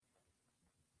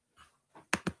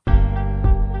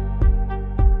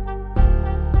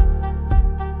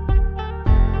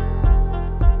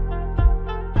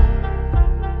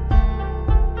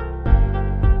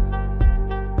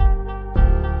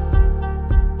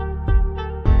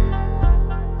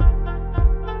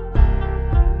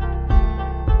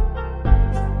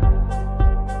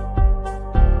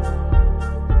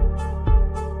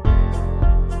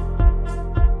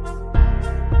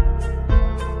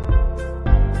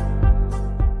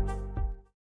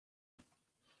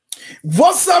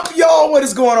What's up, y'all? What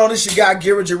is going on? It's your guy,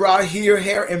 Garrett Gerard here,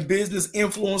 hair and business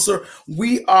influencer.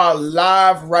 We are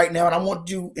live right now, and I want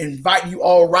to invite you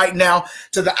all right now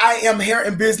to the I Am Hair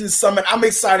and Business Summit. I'm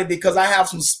excited because I have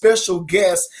some special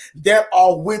guests that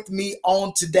are with me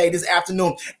on today, this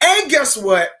afternoon. And guess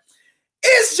what?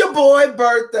 It's your boy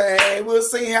birthday. We'll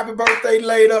sing happy birthday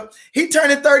later. He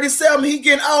turning 37. He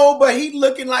getting old, but he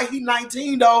looking like he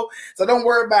 19 though. So don't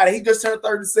worry about it. He just turned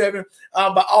 37,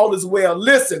 but all is well.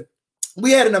 Listen.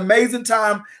 We had an amazing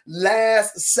time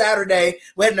last Saturday.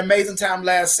 With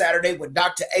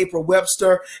Dr. April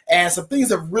Webster, and some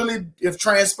things have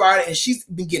transpired, and she's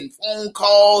been getting phone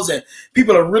calls, and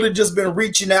people have really just been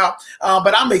reaching out.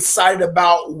 But I'm excited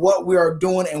about what we are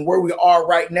doing and where we are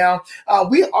right now.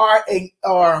 We are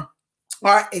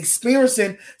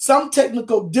experiencing some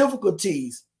technical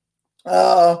difficulties.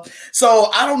 So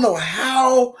I don't know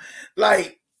how,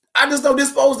 I just know this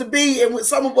is supposed to be, and with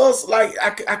some of us,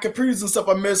 computers and stuff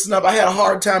are messing up. I had a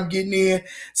hard time getting in,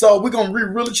 so we're gonna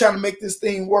really trying to make this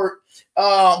thing work.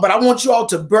 But I want you all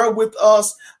to bear with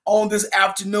us on this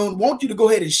afternoon. I want you to go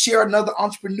ahead and share another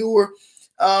entrepreneur,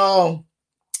 and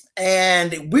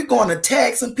we're going to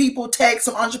tag some people, tag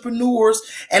some entrepreneurs,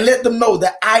 and let them know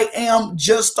that I am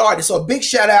just started. So a big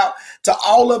shout out to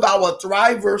all of our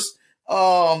thrivers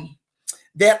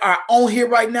that are on here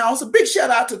right now. So big shout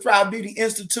out to Thrive Beauty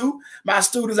Institute. My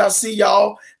students, I see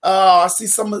y'all. I see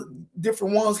some of the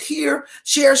different ones here.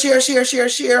 Share.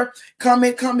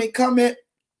 Comment.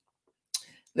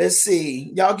 Let's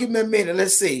see. Y'all give me a minute.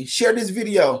 Let's see. Share this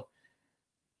video.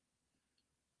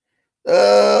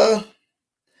 We're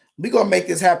going to make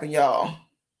this happen, y'all.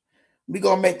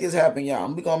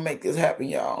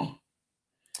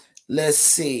 Let's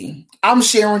see. I'm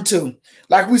sharing too.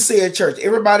 Like we say at church,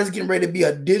 everybody's getting ready to be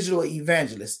a digital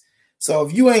evangelist. So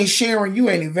if you ain't sharing, you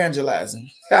ain't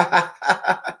evangelizing.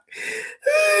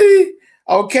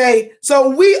 Okay, so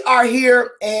we are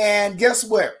here, and guess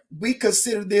what? We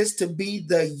consider this to be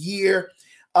the year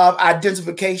of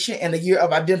identification, and the year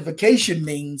of identification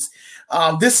means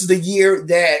this is the year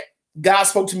that God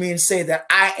spoke to me and said that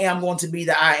I am going to be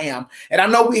the I am. And I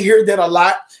know we hear that a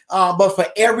lot, but for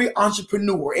every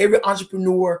entrepreneur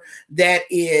that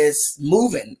is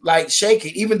moving,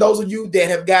 shaking, even those of you that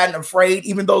have gotten afraid,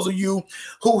 even those of you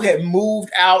who have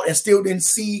moved out and still didn't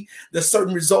see the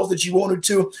certain results that you wanted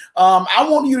to, I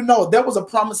want you to know there was a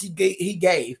promise he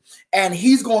gave, and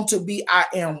he's going to be I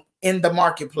am in the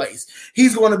marketplace.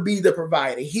 He's going to be the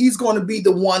provider. He's going to be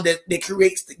the one that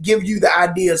creates, to give you the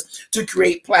ideas to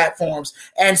create platforms.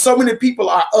 And so many people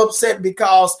are upset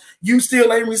because you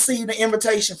still ain't received an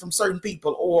invitation from certain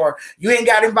people, or you ain't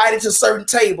got invited to certain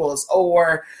tables,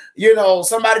 or,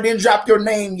 somebody didn't drop your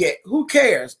name yet. Who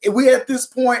cares? If we're at this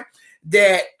point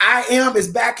that I am is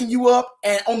backing you up,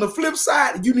 and on the flip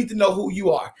side, you need to know who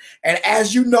you are. And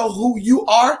as you know who you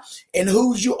are and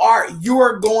whose you are,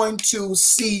 you're going to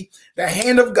see the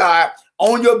hand of God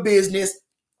on your business,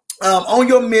 on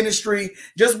your ministry,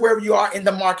 just wherever you are in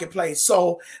the marketplace.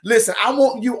 So listen, I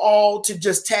want you all to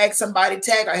just tag somebody,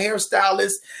 tag a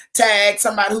hairstylist, tag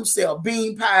somebody who sell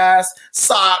bean pies,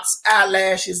 socks,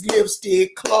 eyelashes,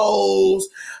 lipstick, clothes,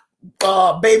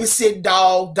 babysit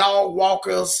dog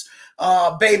walkers,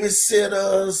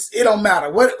 babysitters. It don't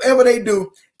matter. Whatever they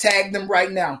do, tag them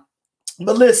right now.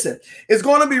 But listen, it's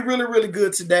going to be really, really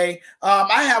good today.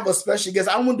 I have a special guest.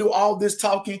 I want to do all this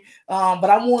talking, but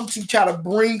I want to try to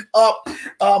bring up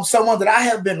someone that I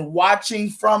have been watching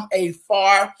from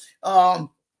afar.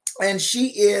 And she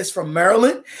is from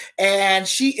Maryland, and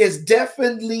she is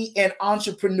definitely an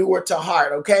entrepreneur to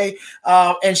heart, okay?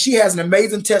 And she has an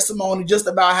amazing testimony just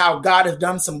about how God has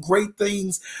done some great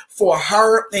things for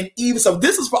her. And even so,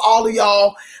 this is for all of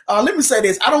y'all. Let me say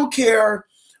this. I don't care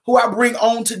who I bring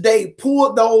on today,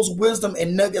 pull those wisdom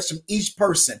and nuggets from each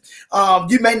person.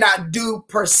 You may not do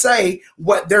per se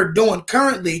what they're doing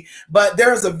currently, but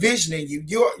there's a vision in you.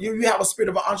 You have a spirit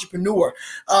of an entrepreneur.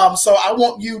 So I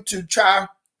want you to try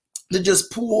to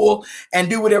just pull and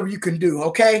do whatever you can do,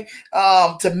 okay?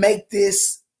 To make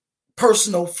this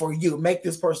personal for you.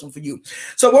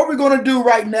 So what we're going to do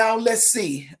right now, let's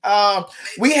see.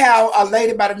 We have a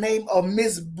lady by the name of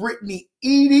Miss Brittany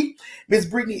Eady.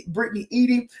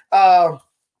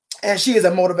 And she is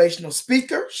a motivational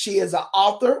speaker. She is an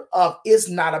author of It's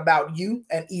Not About You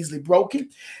and Easily Broken.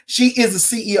 She is the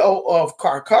CEO of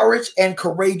Car Courage and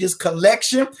Courageous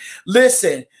Collection.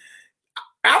 Listen,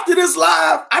 after this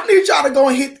live, I need y'all to go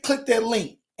and click that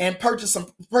link and purchase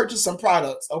some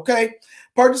products, okay?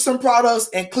 Purchase some products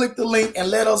and click the link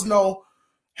and let us know,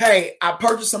 hey, I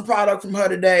purchased some product from her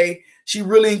today. She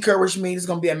really encouraged me. It's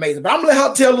going to be amazing. But I'm going to let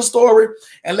her tell the story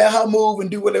and let her move and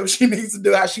do whatever she needs to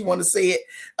do, how she want to say it.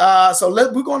 So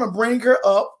we're going to bring her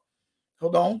up.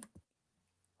 Hold on.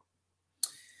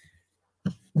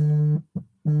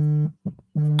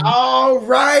 All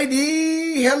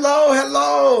righty.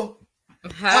 Hello.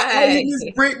 Hi.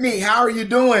 Miss Brittany, how are you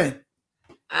doing?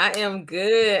 I am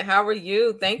good. How are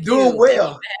you? Thank you. Doing well. Thank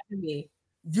you for having me.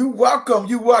 You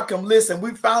welcome. Listen,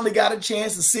 we finally got a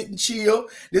chance to sit and chill.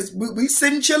 We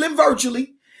sit and chilling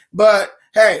virtually, but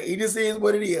hey, it just is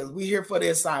what it is. We're here for the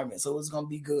assignment, so it's gonna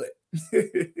be good.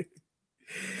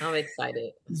 I'm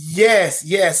excited.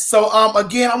 Yes. So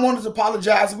again, I wanted to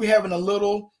apologize. We're having a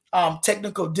little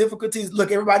technical difficulties.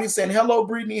 Look, everybody's saying hello,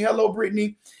 Brittany.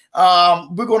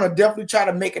 We're gonna definitely try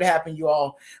to make it happen, you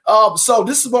all. So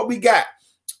this is what we got.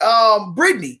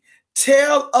 Brittany,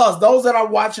 tell us, those that are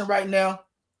watching right now,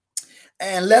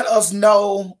 and let us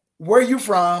know where you're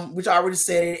from, which I already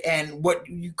said it, and what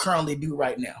you currently do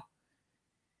right now.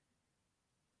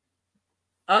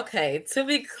 Okay, to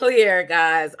be clear,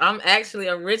 guys, I'm actually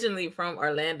originally from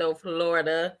Orlando,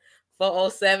 Florida.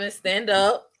 407 stand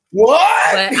up. What?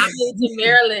 But I moved to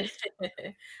Maryland.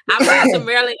 I moved to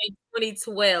Maryland in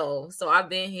 2012. So I've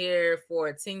been here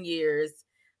for 10 years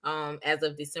as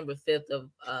of December 5th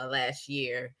of last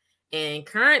year. And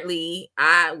currently,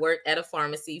 I work at a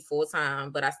pharmacy full time,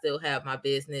 but I still have my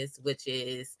business, which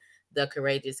is the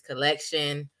Courageous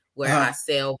Collection, where I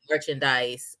sell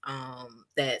merchandise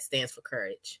that stands for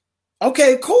courage.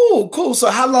 Okay, cool. So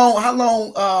how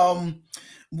long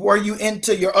were you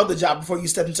into your other job before you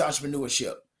stepped into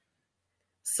entrepreneurship?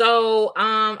 So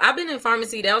I've been in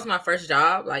pharmacy. That was my first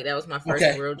job. Like that was my first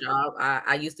real job.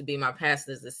 I used to be my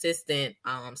pastor's assistant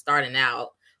starting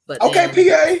out. But then PA.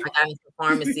 I got into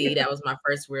pharmacy. That was my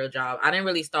first real job. I didn't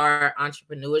really start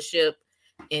entrepreneurship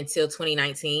until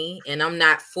 2019. And I'm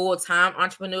not full-time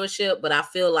entrepreneurship, but I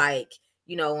feel like,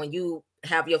 you know, when you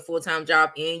have your full-time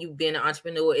job and you've been an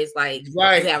entrepreneur, it's like you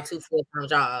have two full-time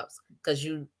jobs because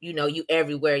you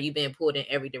everywhere. You've been pulled in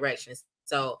every direction.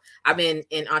 So I've been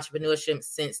in entrepreneurship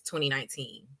since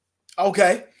 2019.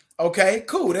 Okay,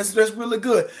 cool. That's really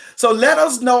good. So let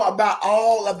us know about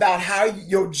how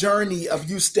your journey of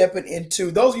you stepping into.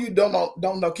 Those of you who don't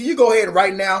know, can you go ahead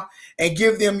right now and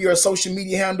give them your social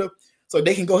media handle so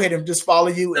they can go ahead and just follow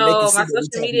you? So and my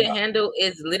social media handle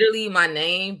is literally my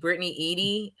name, Brittany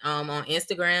Edie. On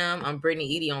Instagram, I'm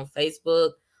Brittany Edie. On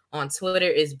Facebook, on Twitter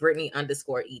is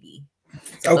Brittany_Edie.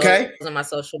 So those are my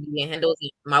social media handles.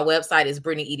 My website is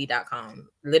BrittanyEdie.com.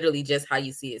 Literally just how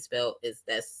you see it spelled is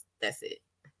that's it.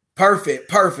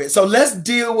 Perfect. So let's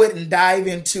deal with and dive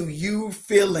into you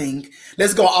feeling.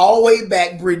 Let's go all the way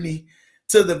back, Brittany,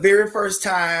 to the very first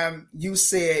time you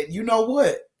said, you know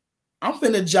what? I'm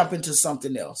finna jump into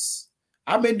something else.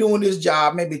 I've been doing this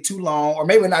job maybe too long, or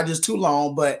maybe not just too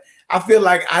long, but I feel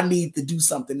like I need to do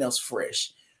something else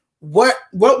fresh. What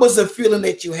was the feeling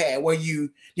that you had?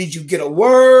 Did you get a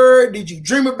word? Did you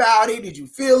dream about it? Did you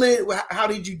feel it? How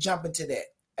did you jump into that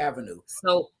avenue?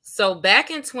 So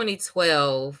back in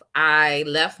 2012, I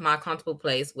left my comfortable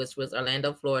place, which was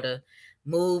Orlando, Florida,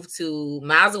 moved to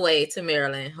miles away to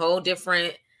Maryland, whole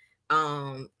different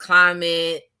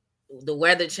climate, the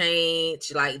weather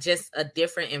change, like just a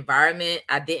different environment.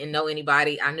 I didn't know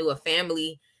anybody. I knew a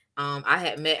family. I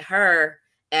had met her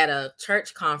at a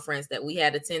church conference that we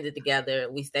had attended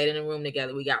together. We stayed in a room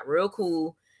together. We got real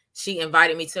cool. She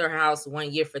invited me to her house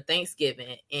one year for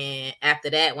Thanksgiving. And after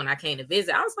that, when I came to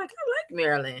visit, I was like, I like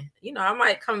Maryland. You know, I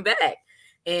might come back.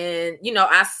 And, you know,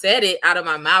 I said it out of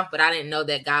my mouth, but I didn't know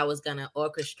that God was going to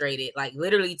orchestrate it. Like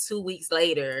literally 2 weeks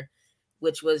later,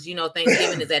 which was, you know,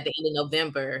 Thanksgiving is at the end of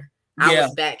November. I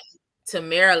was back to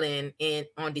Maryland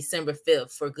on December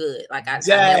 5th for good. Like I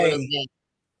never looked back.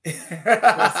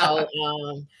 So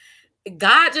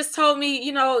God just told me,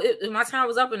 you know, my time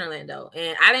was up in Orlando,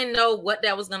 and I didn't know what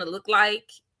that was going to look like.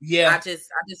 I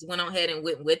just went on ahead and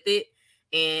went with it,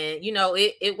 and you know,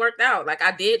 it worked out. Like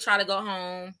I did try to go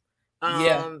home.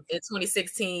 In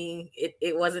 2016,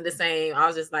 it wasn't the same. I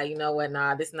was just like, you know what,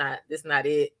 nah, this not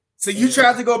it. So you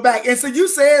tried to go back, and so you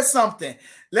said something.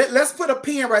 Let's put a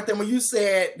pin right there when you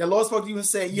said the Lord spoke to you and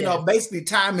said, you know, basically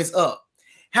time is up.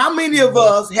 How many of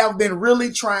us have been really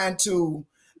trying to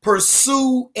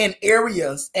pursue in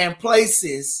areas and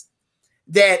places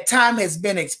that time has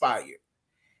been expired?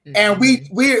 And we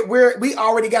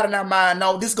already got in our mind,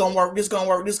 no, this gonna work,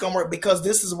 because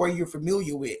this is where you're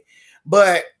familiar with.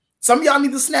 But some of y'all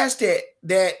need to snatch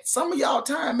that some of y'all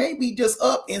time may be just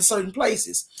up in certain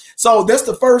places. So that's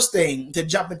the first thing, to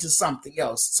jump into something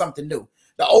else, something new.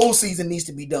 The old season needs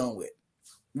to be done with,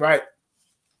 right?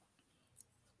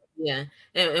 Yeah.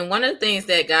 And one of the things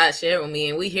that God shared with me,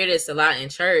 and we hear this a lot in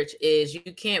church, is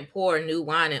you can't pour new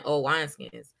wine in old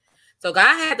wineskins. So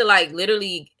God had to like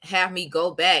literally have me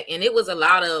go back. And it was a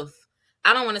lot of,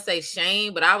 I don't want to say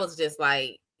shame, but I was just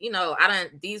like,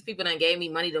 these people done gave me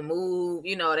money to move.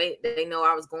 They know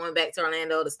I was going back to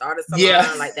Orlando to start a salon.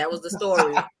 Yeah. Like that was the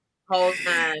story whole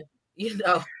time,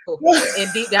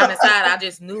 and deep down inside, I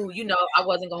just knew, I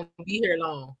wasn't going to be here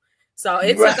long. So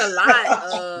it took a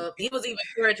lot of, it was even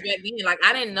courage back then. Like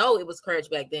I didn't know it was courage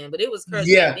back then, but it was courage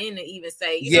back then to even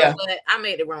say, you know what, I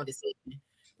made the wrong decision.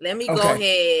 Let me go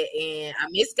ahead, and I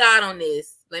miss God on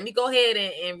this. Let me go ahead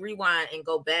and rewind and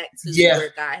go back to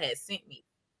where God had sent me.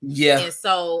 Yeah. And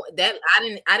so that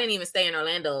I didn't even stay in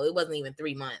Orlando. It wasn't even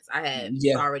 3 months. I had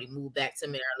already moved back to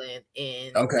Maryland,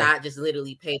 and God just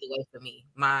literally paved the way for me.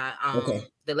 My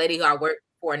the lady who I work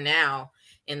for now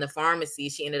in the pharmacy,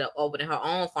 she ended up opening her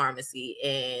own pharmacy,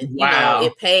 and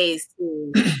it pays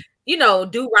to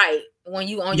do right when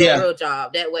you on your real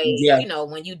job. That way,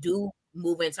 when you do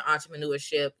move into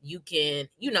entrepreneurship, you can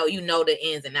you know the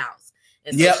ins and outs.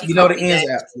 And so she the ins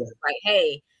and outs. Like,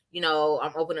 hey,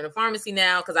 I'm opening a pharmacy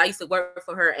now, because I used to work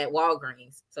for her at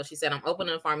Walgreens. So she said, I'm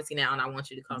opening a pharmacy now, and I want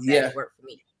you to come back and work for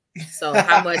me. So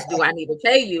how much do I need to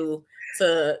pay you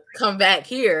to come back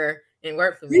here and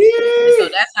work for me? And so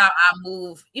that's how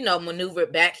I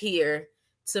maneuvered back here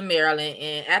to Maryland.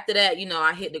 And after that,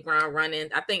 I hit the ground running.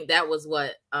 I think that was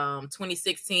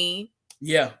 2016.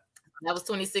 Yeah. That was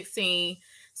 2016.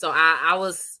 So I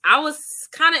was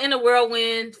kind of in a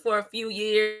whirlwind for a few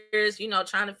years,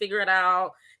 trying to figure it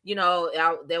out.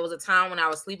 There was a time when I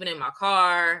was sleeping in my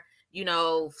car,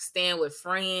 staying with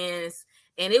friends,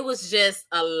 and it was just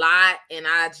a lot. And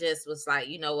I just was like,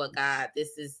 you know what, God,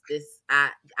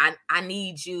 I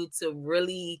need you to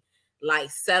really like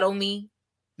settle me.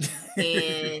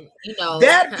 And,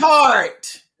 that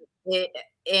part.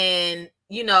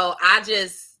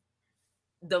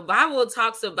 The Bible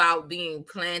talks about being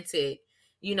planted,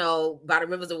 by the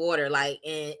rivers of water, like,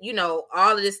 and,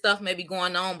 all of this stuff may be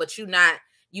going on, but you not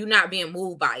being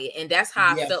moved by it. And that's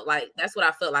how I felt like, that's what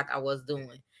I felt like I was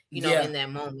doing, in that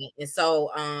moment. And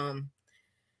so,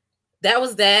 that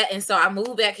was that. And so I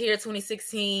moved back here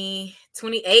 2016,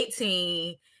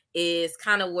 2018 is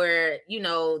kind of where,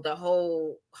 the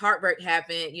whole heartbreak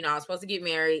happened. I was supposed to get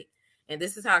married. And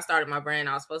this is how I started my brand.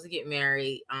 I was supposed to get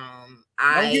married. Don't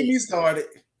get me started.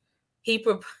 He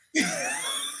proposed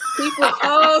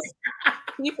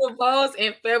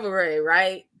in February,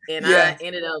 right? And I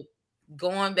ended up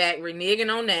going back,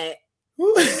 reneging on that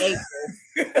in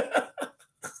April.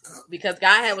 Because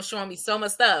God was showing me so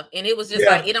much stuff. And it was just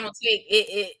like, it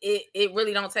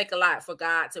really don't take a lot for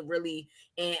God to really,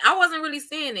 and I wasn't really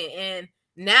seeing it. And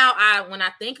now when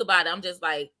I think about it, I'm just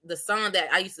like, the song that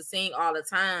I used to sing all the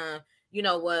time,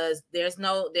 was there's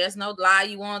no lie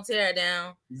you won't tear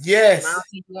down. Yes.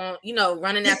 You won't,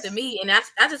 running after me. And I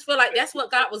just feel like that's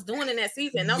what God was doing in that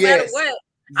season. No matter what,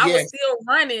 I was still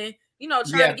running,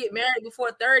 trying to get married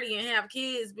before 30 and have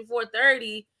kids before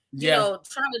 30, trying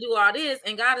to do all this.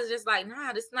 And God is just like,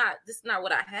 nah, this is not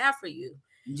what I have for you.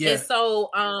 Yeah. And so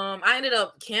I ended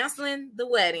up canceling the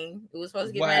wedding. We were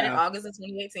supposed to get married in August of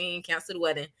 2018, canceled the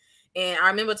wedding. And I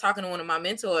remember talking to one of my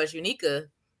mentors, Unica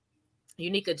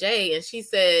J, and she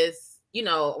says, when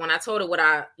I told her what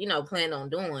I, planned on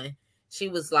doing, she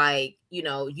was like, you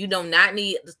do not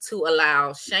need to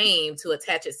allow shame to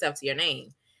attach itself to your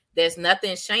name. There's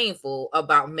nothing shameful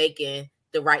about making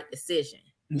the right decision.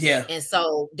 Yeah. And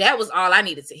so that was all I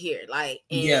needed to hear. Like,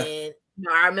 and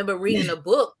I remember reading a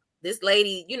book. This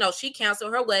lady, she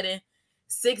canceled her wedding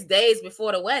 6 days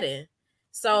before the wedding.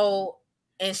 So,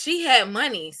 and she had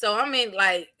money. So, I mean,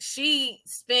 like, she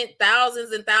spent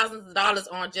thousands and thousands of dollars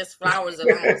on just flowers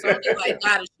alone. So, I'm just like,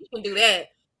 God, if she can do that,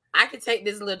 I can take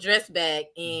this little dress bag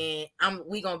and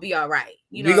we going to be all right.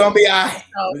 We're going to be all right.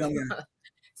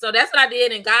 So that's what I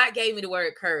did. And God gave me the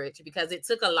word courage, because it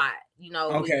took a lot.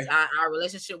 Our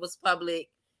relationship was public.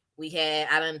 I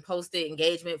done posted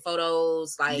engagement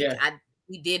photos. Like,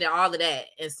 we did all of that.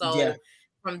 And so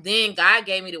from then, God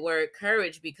gave me the word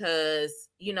courage, because,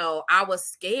 I was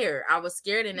scared. I was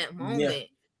scared in that moment.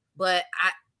 But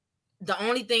the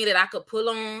only thing that I could pull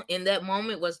on in that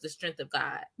moment was the strength of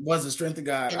God.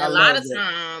 And a lot of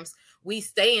times we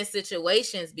stay in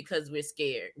situations because we're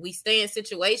scared. We stay in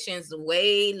situations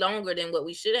way longer than what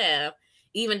we should have,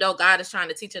 even though God is trying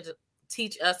to teach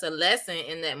us a lesson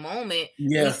in that moment.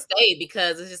 We stay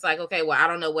because it's just like, okay, well, I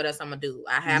don't know what else I'm gonna do.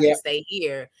 I have to stay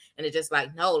here. And it's just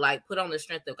like, no, like, put on the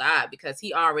strength of God, because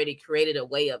he already created a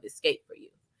way of escape for you.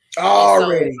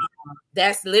 Already. So,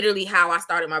 that's literally how I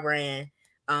started my brand.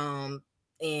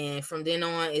 And from then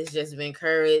on, it's just been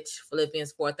courage.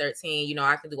 Philippians 4:13. You know,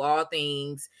 I can do all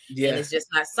things. Yeah. And it's just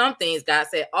not some things. God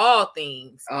said all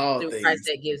things through Christ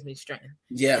that gives me strength.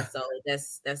 Yeah. And so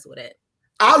that's what it.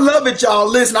 I love it, y'all.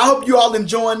 Listen, I hope you all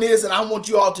enjoying this, and I want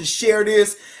you all to share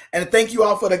this. And thank you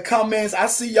all for the comments. I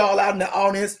see y'all out in the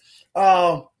audience.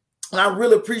 And I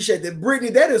really appreciate that.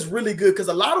 Brittany, that is really good, because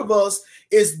a lot of us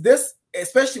is this,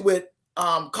 especially with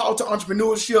call to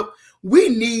entrepreneurship, we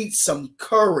need some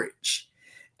courage.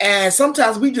 And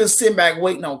sometimes we just sit back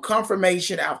waiting on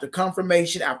confirmation after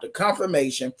confirmation after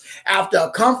confirmation after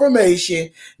confirmation.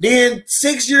 Then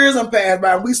 6 years have passed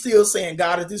by and we still saying,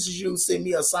 God, if this is you, send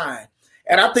me a sign.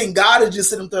 And I think God is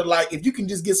just sitting there like, if you can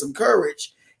just get some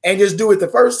courage and just do it the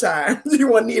first time, you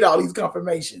won't need all these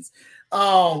confirmations.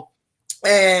 And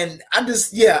I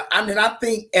just, I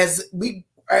think as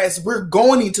we're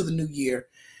going into the new year,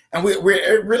 and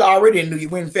we're already in New Year,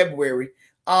 we're in February.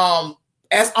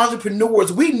 As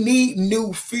entrepreneurs, we need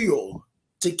new fuel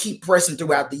to keep pressing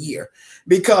throughout the year,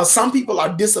 because some people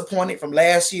are disappointed from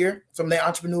last year, from their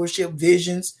entrepreneurship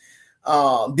visions,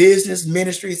 business,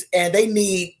 ministries, and they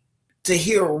need to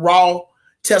hear raw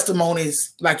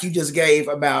testimonies like you just gave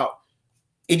about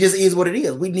it just is what it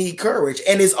is. We need courage,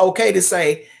 and it's okay to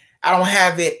say, I don't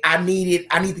have it. I need it.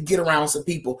 I need to get around some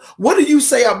people. What do you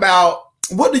say about,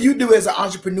 what do you do as an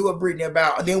entrepreneur, Brittany,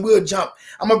 about, and then we'll jump.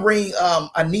 I'm going to bring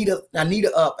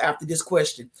Anita up after this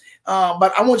question.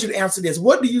 But I want you to answer this.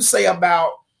 What do you say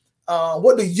about,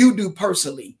 what do you do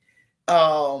personally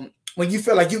when you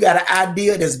feel like you got an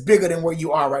idea that's bigger than where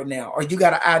you are right now, or you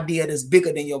got an idea that's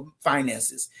bigger than your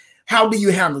finances? How do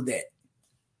you handle that?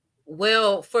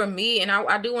 Well, for me, and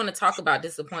I do want to talk about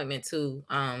disappointment too,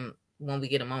 when we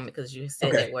get a moment, because you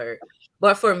said that word.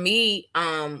 But for me,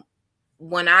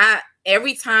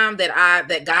 every time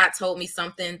that God told me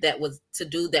something that was to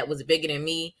do that was bigger than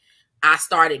me, I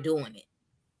started doing it.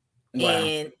 Wow.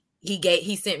 And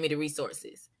he sent me the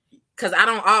resources, because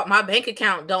my bank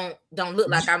account don't look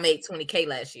like I made 20K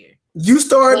last year. You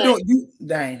started doing,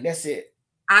 dang, that's it.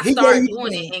 I started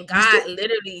doing it, and God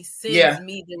literally sends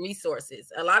me the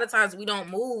resources. A lot of times we don't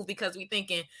move because we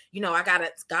thinking,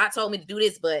 God told me to do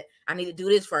this, but I need to do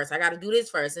this first. I got to do this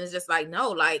first. And it's just like, no,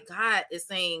 like God is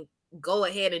saying, go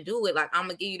ahead and do it. Like, I'm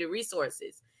gonna give you the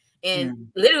resources. And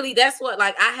literally that's what,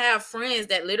 like, I have friends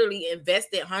that literally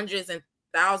invested hundreds and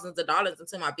thousands of dollars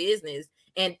into my business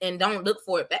and don't look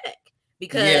for it back,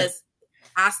 because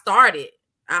I started.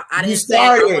 I didn't say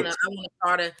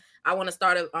I want to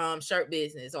start a shirt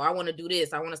business, or I want to do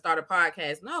this. I want to start a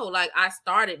podcast. No, like, I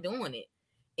started doing it,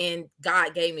 and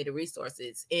God gave me the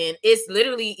resources. And it's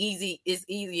literally easy. It's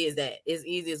easy as that. It's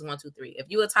easy as 1, 2, 3. If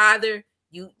you a tither,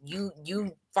 you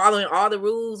following all the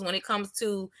rules when it comes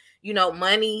to,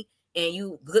 money, and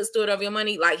you good steward of your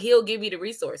money, like, he'll give you the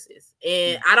resources.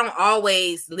 And I don't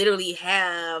always literally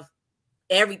have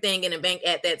everything in the bank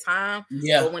at that time.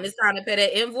 Yeah. But when it's time to pay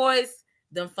that invoice,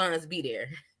 them funds be there.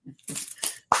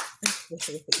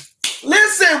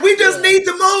 Listen, we just need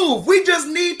to move. We just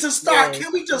need to start.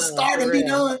 Can we just start and be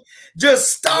done? Just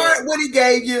start what he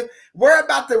gave you. Worry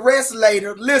about the rest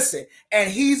later. Listen, and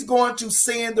he's going to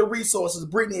send the resources.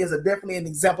 Brittany is definitely an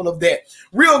example of that.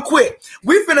 Real quick,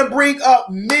 we're going to bring up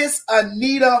Miss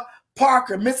Anita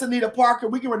Parker. Miss Anita Parker,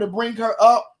 we can bring her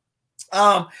up.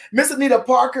 Miss Anita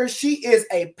Parker, she is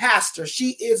a pastor.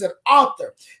 She is an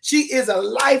author. She is a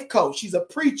life coach. She's a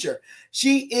preacher.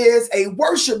 She is a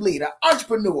worship leader,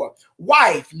 entrepreneur,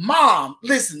 wife, mom.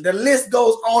 Listen, the list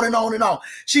goes on and on and on.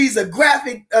 She's a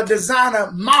graphic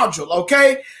designer module,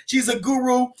 okay? She's a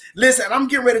guru. Listen, I'm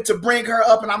getting ready to bring her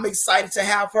up, and I'm excited to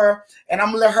have her, and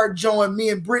I'm going to let her join me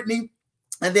and Brittany,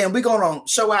 and then we're going to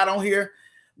show out on here.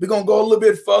 We're going to go a little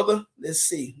bit further. Let's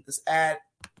see. Let's add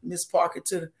Miss Parker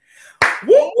to the...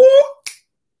 Whoop, whoop.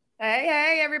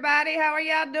 Hey, everybody. How are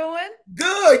y'all doing?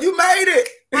 Good. You made it.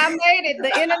 I made it. The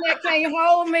internet can't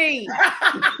hold me.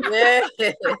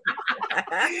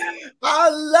 I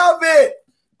love it.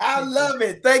 I love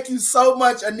it. Thank you so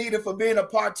much, Anita, for being a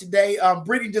part today.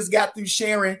 Brittany just got through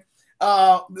sharing.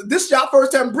 This is y'all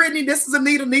first time. Brittany, this is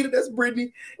Anita. Anita, that's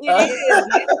Brittany. It is.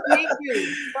 Nice to meet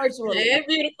you. Virtually. Hey,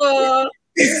 beautiful.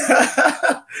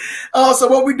 So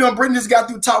what we're doing, Brittany just got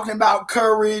through talking about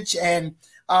courage and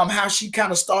how she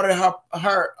kind of started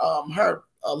her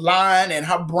line and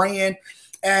her brand.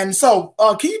 And so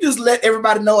can you just let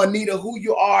everybody know, Anita, who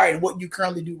you are and what you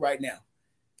currently do right now?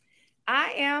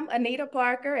 I am Anita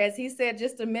Parker. As he said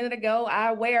just a minute ago,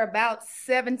 I wear about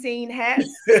 17 hats.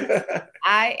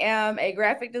 I am a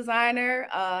graphic designer,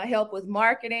 help with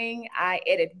marketing. I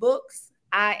edit books.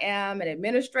 I am an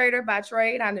administrator by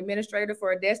trade. I'm the administrator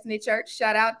for a Destiny Church.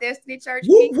 Shout out Destiny Church.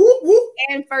 Whoop, whoop, whoop.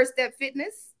 And First Step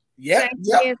Fitness. Yeah. Change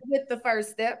begins with the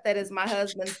first step. That is my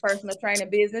husband's personal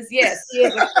training business. Yes, he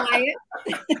is a client.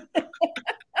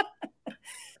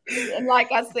 And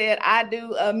like I said, I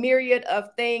do a myriad of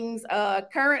things.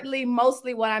 Currently,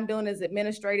 mostly what I'm doing is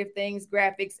administrative things,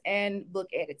 graphics, and book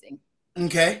editing.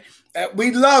 Okay,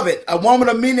 we love it. A woman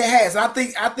of many hats. I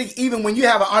think even when you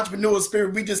have an entrepreneurial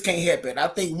spirit, we just can't help it. I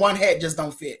think one hat just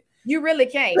don't fit. You really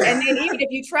can't. And then even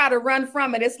if you try to run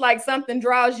from it, it's like something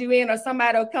draws you in, or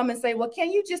somebody will come and say, well,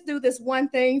 can you just do this one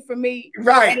thing for me?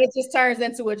 Right. And it just turns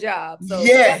into a job. So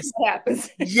yes, that's what happens.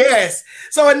 Yes.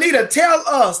 So Anita, tell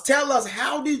us,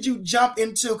 how did you jump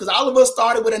into, because all of us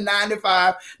started with a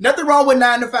 9-to-5. Nothing wrong with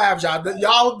 9-to-5, y'all.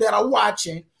 Y'all that are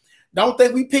watching, don't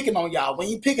think we picking on y'all. When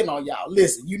you picking on y'all,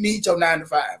 listen, you need your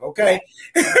 9-to-5, okay?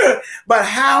 But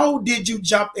how did you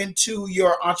jump into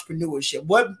your entrepreneurship?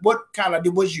 What kind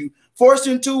of, was you forced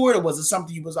into it, or was it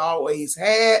something you was always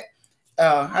had?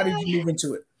 How did you move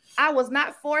into it? I was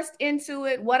not forced into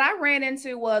it. What I ran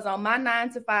into was on my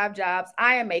 9-to-5 jobs,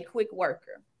 I am a quick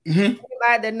worker. Mm-hmm.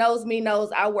 Everybody that knows me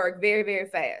knows I work very, very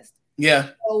fast. Yeah.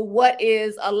 So what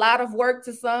is a lot of work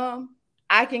to some,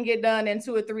 I can get done in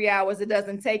 2 or 3 hours. It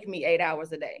doesn't take me 8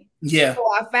 hours a day. Yeah. So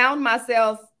I found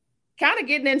myself kind of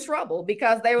getting in trouble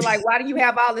because they were like, why do you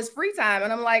have all this free time?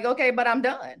 And I'm like, okay, but I'm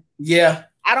done. Yeah.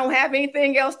 I don't have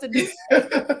anything else to do. So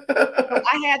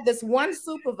I had this one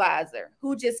supervisor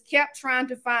who just kept trying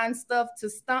to find stuff to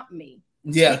stump me.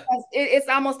 Yeah. Because it's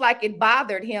almost like it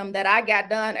bothered him that I got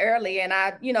done early, and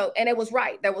and it was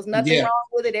right. There was nothing wrong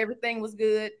with it. Everything was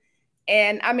good.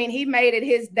 And I mean, he made it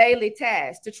his daily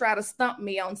task to try to stump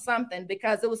me on something,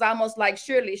 because it was almost like,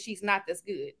 surely she's not this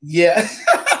good. Yeah.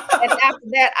 And after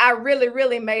that, I really,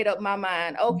 really made up my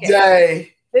mind. Okay. Dang.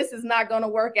 This is not going to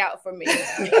work out for me.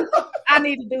 I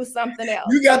need to do something else.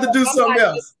 You got to do something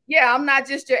else. I'm not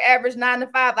just your average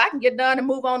 9-to-5. I can get done and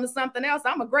move on to something else.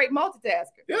 I'm a great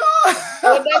multitasker.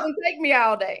 So it doesn't take me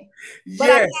all day. But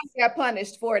I got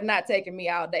punished for it not taking me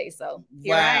all day. So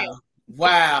here I am.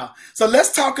 Wow. So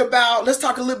let's talk a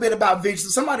little bit about vision.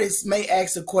 Somebody may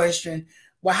ask a question.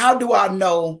 Well, how do I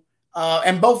know?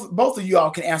 And both of you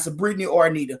all can answer, Brittany or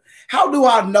Anita. How do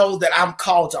I know that I'm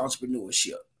called to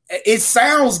entrepreneurship? It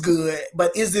sounds good,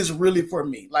 but is this really for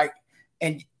me?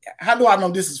 And how do I know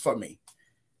this is for me?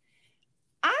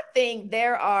 I think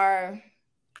there are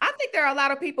a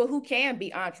lot of people who can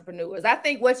be entrepreneurs. I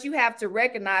think what you have to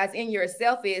recognize in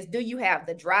yourself is, do you have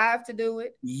the drive to do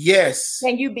it? Yes.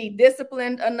 Can you be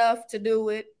disciplined enough to do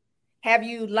it? Have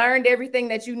you learned everything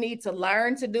that you need to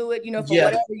learn to do it, for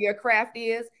whatever your craft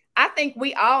is? I think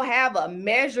we all have a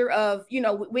measure of,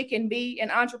 we can be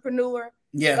an entrepreneur.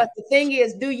 Yeah. But the thing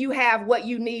is, do you have what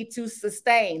you need to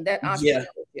sustain that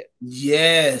entrepreneurship?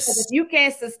 Yes. Because if you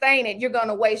can't sustain it, you're going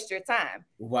to waste your time.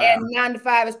 Wow. And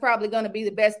 9-to-5 is probably going to be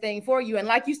the best thing for you. And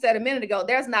like you said a minute ago,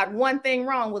 there's not one thing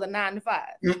wrong with a 9-to-5.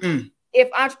 Mm-mm. If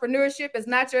entrepreneurship is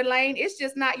not your lane, it's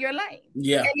just not your lane.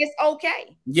 Yeah. And it's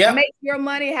okay. Yeah. Make your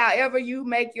money however you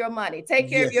make your money. Take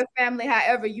care of your family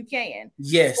however you can.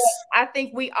 Yes. But I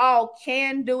think we all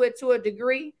can do it to a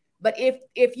degree. But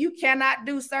if you cannot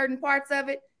do certain parts of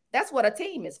it, that's what a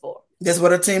team is for. That's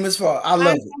what a team is for. I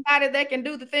love it. Somebody that can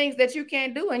do the things that you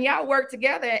can't do, and y'all work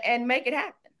together and make it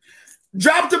happen.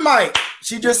 Drop the mic.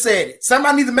 She just said it.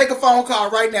 Somebody needs to make a phone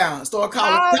call right now and start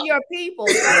calling all your people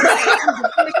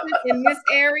in this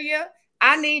area.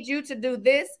 I need you to do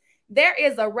this. There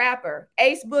is a rapper,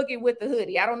 Ace Boogie with the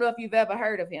Hoodie. I don't know if you've ever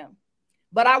heard of him,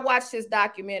 but I watched his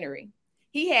documentary.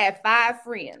 He had 5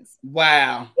 friends.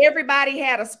 Wow. Everybody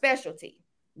had a specialty.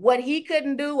 What he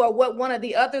couldn't do, or what one of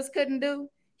the others couldn't do,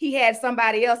 he had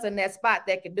somebody else in that spot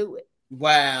that could do it.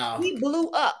 Wow. He blew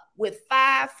up with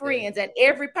 5 friends, and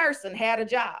every person had a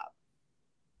job.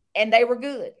 And they were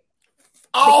good.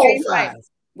 All 5.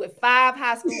 With 5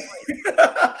 high school friends.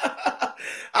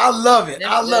 I love it.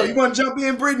 That's good. You want to jump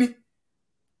in, Brittany?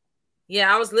 Yeah,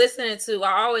 I always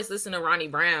listen to Ronnie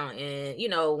Brown,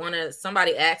 and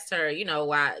somebody asked her,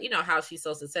 why, how she's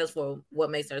so successful,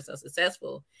 what makes her so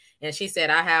successful. And she said,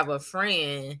 I have a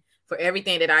friend for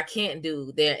everything that I can't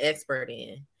do, they're expert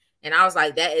in. And I was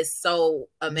like, that is so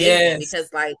amazing, because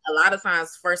like a lot of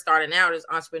times first starting out as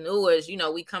entrepreneurs,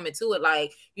 we come into it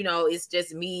like, it's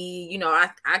just me, I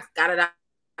got it out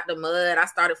the mud. I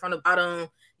started from the bottom,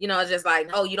 it's just like,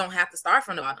 no, you don't have to start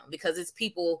from the bottom, because it's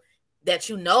people that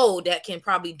that can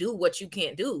probably do what you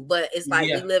can't do. But it's like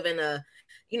we live in a,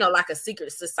 like a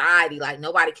secret society, like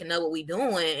nobody can know what we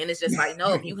doing. And it's just like,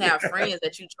 no, if you have friends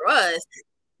that you trust,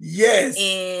 yes,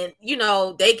 and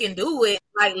they can do it,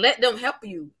 like let them help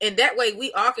you. And that way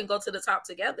we all can go to the top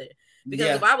together.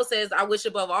 Because the Bible says, I wish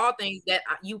above all things that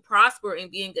you prosper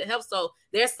and be in good health. So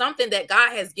there's something that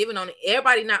God has given on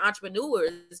everybody, not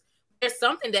entrepreneurs, there's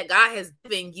something that God has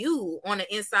given you on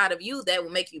the inside of you that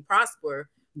will make you prosper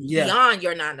beyond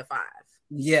your 9 to 5.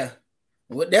 Yeah.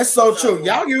 Well, that's so true.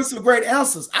 Y'all give us some great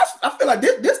answers. I feel like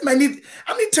this may need,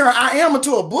 I need to turn I Am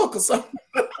into a book or something.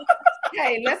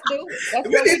 Hey, let's do it.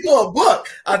 We need to do a book,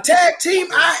 a tag team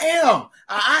I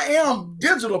Am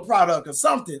digital product or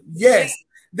something. Yes,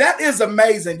 that is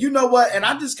amazing. You know what? And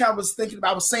I just kind of was thinking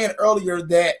about, I was saying earlier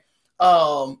that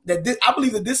I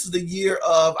believe that this is the year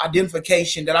of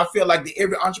identification, that I feel like that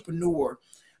every entrepreneur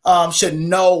should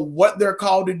know what they're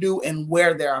called to do and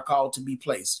where they are called to be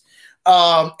placed.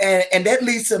 And that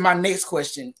leads to my next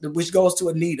question, which goes to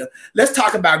Anita. Let's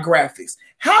talk about graphics.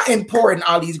 How important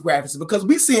are these graphics? Because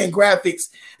we seeing graphics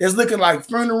that's looking like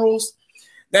funerals,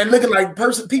 that looking like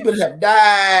people that have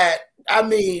died. I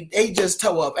mean, they just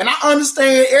toe up. And I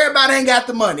understand everybody ain't got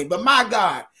the money, but my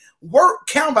God, work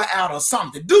Canva out or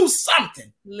something. Do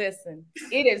something. Listen,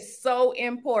 it is so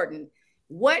important.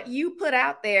 What you put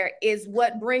out there is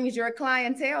what brings your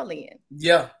clientele in.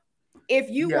 Yeah. If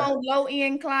you want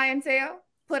low-end clientele,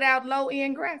 put out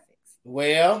low-end graphics.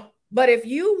 Well, but if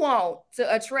you want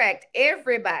to attract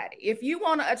everybody, if you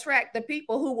want to attract the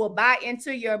people who will buy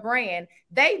into your brand,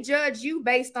 they judge you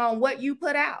based on what you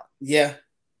put out. Yeah.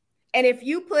 And if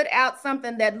you put out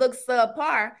something that looks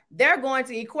subpar, they're going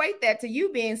to equate that to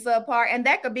you being subpar, and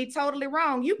that could be totally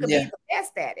wrong. You could be the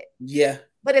best at it. Yeah.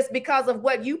 But it's because of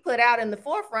what you put out in the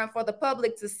forefront for the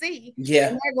public to see. Yeah.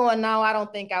 And they're going, no, I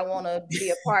don't think I want to be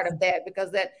a part of that,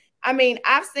 because I mean,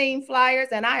 I've seen flyers,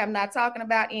 and I am not talking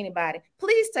about anybody.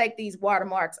 Please take these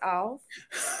watermarks off.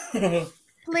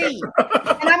 Please.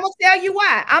 And I'm going to tell you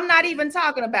why. I'm not even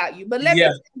talking about you, but let me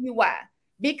tell you why.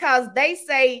 Because they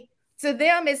say, to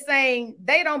them, it's saying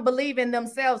they don't believe in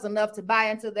themselves enough to buy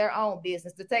into their own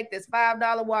business, to take this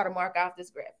 $5 watermark off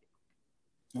this graphic.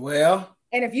 Well,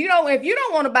 and if you don't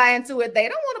want to buy into it, they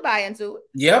don't want to buy into it.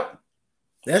 Yep.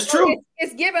 That's true.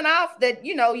 It's giving off that,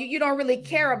 you don't really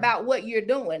care about what you're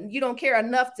doing. You don't care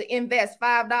enough to invest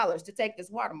 $5 to take this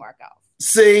watermark off.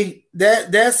 See,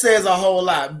 that says a whole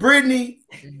lot. Brittany,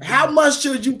 how much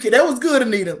should you care? That was good,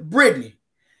 Anita. Brittany,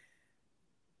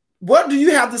 what do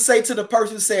you have to say to the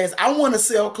person who says, I want to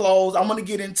sell clothes, I want to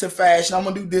get into fashion, I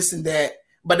want to do this and that,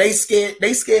 but they scared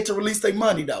to release their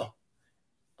money though,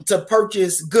 to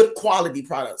purchase good quality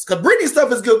products? Because Brittany's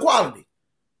stuff is good quality.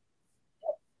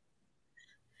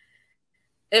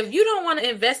 If you don't want to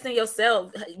invest in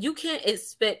yourself, you can't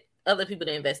expect other people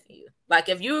to invest in you. Like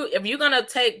if you're gonna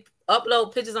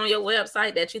upload pictures on your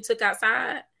website that you took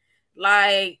outside,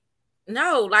 like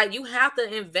no, like you have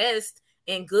to invest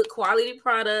in good quality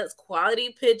products,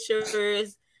 quality pictures,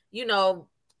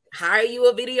 hire you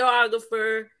a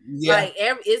videographer. Yeah. Like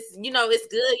it's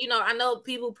good. I know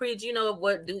people preach,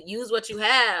 use what you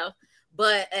have,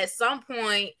 but at some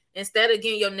point, instead of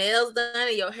getting your nails done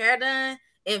and your hair done,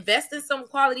 invest in some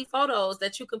quality photos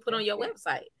that you can put on your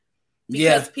website,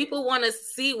 because people want to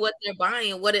see what they're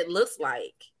buying, what it looks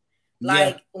like.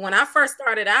 Like when I first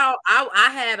started out,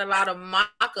 I had a lot of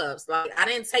mock-ups. Like I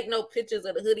didn't take no pictures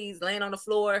of the hoodies laying on the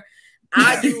floor.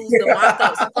 I used the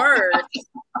mock-ups first,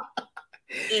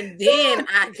 and then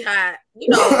I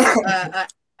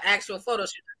got actual photo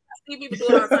shoot. I see people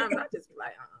do it all the time, and I just be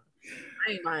like,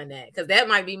 I ain't buying that, because that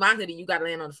might be my hoodie you got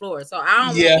laying on the floor. So I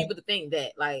don't want people to think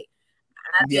that. Like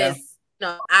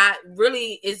I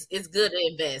really, it's good to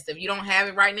invest. If you don't have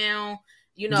it right now,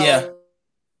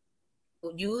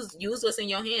 use what's in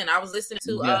your hand. I was listening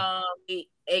to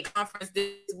a conference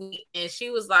this week, and she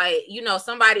was like,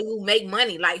 somebody who make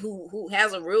money, like who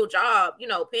has a real job,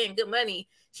 paying good money.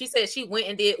 She said she went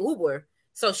and did Uber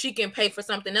so she can pay for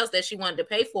something else that she wanted to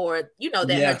pay for, that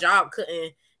her job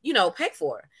couldn't, pay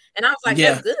for. And I was like,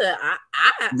 that's good. I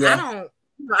don't,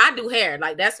 I do hair.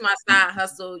 Like that's my side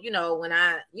hustle. When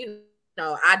I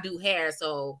do hair,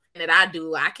 so that I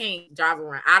can't drive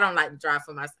around. I don't like to drive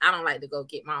for I don't like to go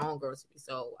get my own groceries.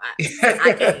 So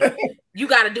I can't. You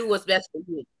got to do what's best for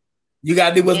you. You got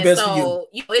to do what's best for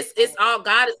you. It's all,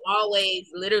 God is always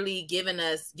literally giving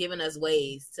us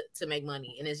ways to make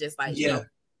money, and it's just like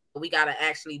we got to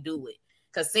actually do it.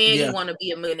 Because saying you want to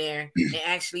be a millionaire and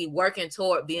actually working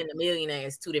toward being a millionaire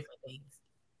is two different things.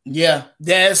 Yeah,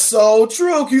 that's so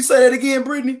true. Can you say that again,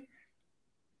 Brittany?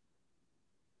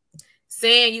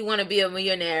 Saying you want to be a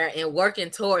millionaire and working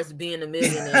towards being a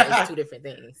millionaire is two different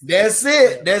things. That's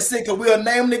it. That's it. Because we'll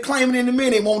name it, claim it in a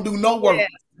minute. Won't do no work. Yeah.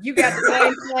 You got to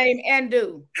name, claim, and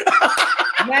do.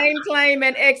 Name, claim,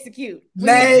 and execute.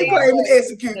 Name, claim, and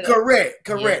execute. Correct.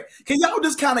 Yeah. Can y'all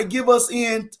just kind of give us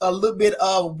in a little bit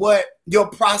of what your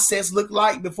process looked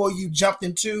like before you jumped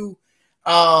into,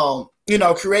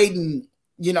 creating,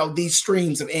 these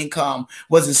streams of income?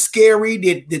 Was it scary?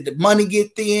 Did the money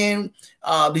get thin?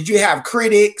 Did you have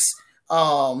critics?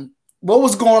 What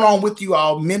was going on with you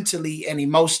all mentally and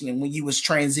emotionally when you was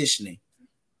transitioning?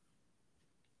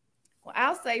 Well,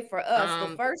 I'll say for us,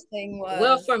 the first thing was...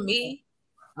 Well, for me...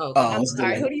 Oh, I'm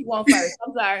sorry. Who do you want first?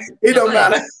 I'm sorry. It don't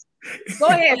matter. Go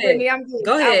ahead, Brittany. I'm good.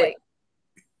 Go ahead.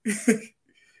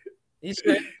 You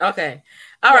sure? Okay.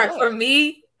 All right. For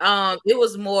me, it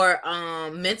was more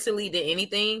mentally than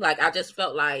anything. Like, I just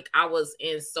felt like I was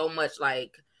in so much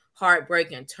like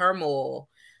heartbreak and turmoil.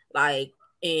 Like,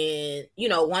 and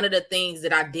one of the things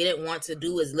that I didn't want to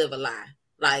do is live a lie.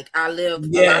 Like, I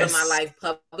lived a lot of my life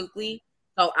publicly,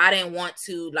 so I didn't want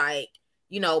to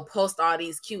post all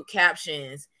these cute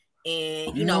captions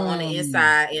and on the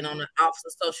inside and on the outside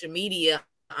of social media,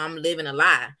 I'm living a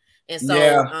lie. And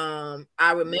so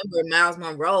I remember Miles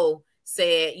Monroe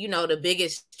said, the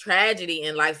biggest tragedy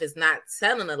in life is not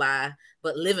telling a lie,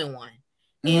 but living one.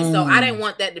 And so I didn't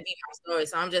want that to be my story.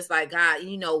 So I'm just like, God,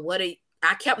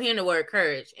 I kept hearing the word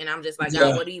courage. And I'm just like,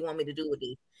 God, what do you want me to do with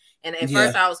this? And at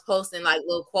first I was posting like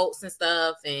little quotes and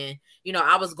stuff. And,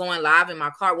 I was going live in my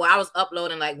car. Well, I was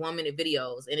uploading like 1-minute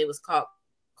videos and it was called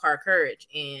Car Courage.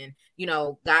 And,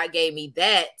 God gave me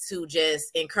that to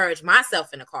just encourage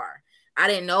myself in the car. I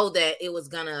didn't know that it was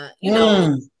gonna,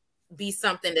 be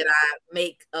something that I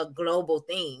make a global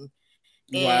thing.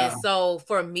 And so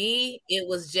for me, it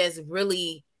was just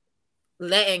really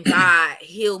letting God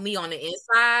heal me on the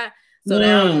inside so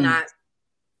that I'm not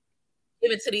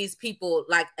giving to these people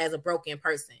like as a broken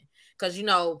person. Because,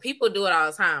 people do it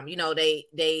all the time.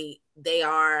 They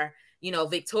are,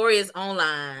 victorious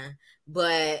online,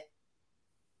 but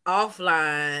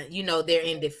offline, they're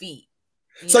in defeat.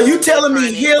 So you telling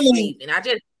me healing, and I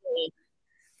just...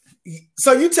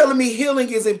 So you telling me healing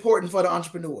is important for the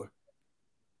entrepreneur?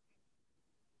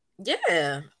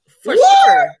 Yeah, for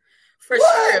sure. For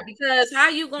sure. Because how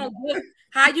you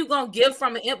gonna give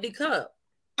from an empty cup?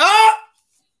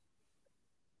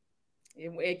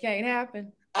 It can't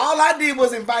happen. All I did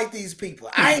was invite these people.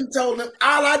 I ain't told them.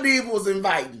 All I did was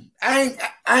inviting. I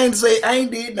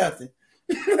ain't did nothing.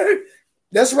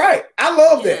 That's right. I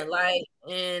love that.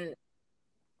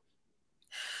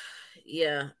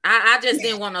 I just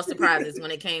didn't want no surprises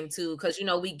when it came to, because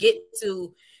we get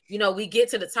to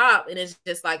the top and it's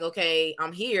just like, okay,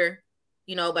 I'm here,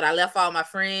 but I left all my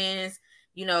friends,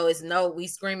 we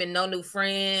screaming no new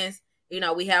friends,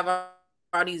 we have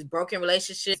all these broken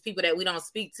relationships, people that we don't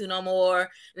speak to no more. And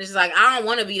it's just like, I don't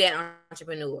want to be that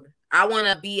entrepreneur. I want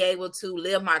to be able to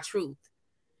live my truth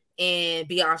and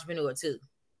be an entrepreneur too.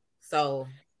 So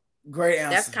great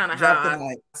answer. That's kind of how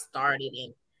I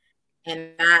started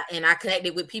and I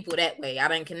connected with people that way. I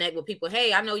didn't connect with people.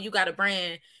 Hey, I know you got a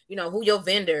brand, who your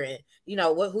vendor and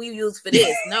who you use for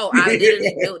this. No, I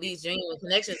literally built these genuine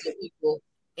connections with people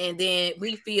and then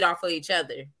we feed off of each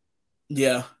other.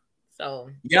 Yeah.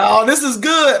 So y'all, this is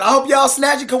good. I hope y'all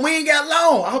snatching because we ain't got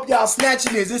long. I hope y'all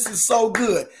snatching this. This is so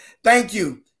good. Thank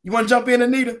you. You want to jump in,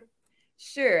 Anita?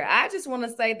 Sure. I just want to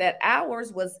say that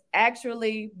ours was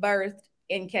actually birthed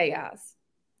in chaos.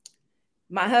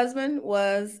 My husband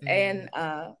was an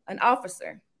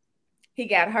officer. He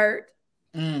got hurt,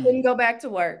 couldn't go back to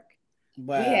work.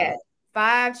 Wow. We had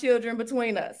 5 children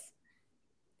between us.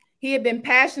 He had been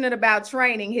passionate about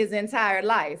training his entire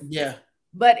life. Yeah.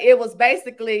 But it was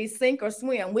basically sink or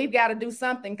swim. We've got to do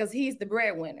something because he's the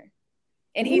breadwinner.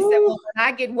 And he said, well, when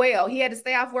I get well, he had to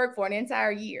stay off work for an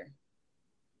entire year.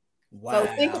 Wow. So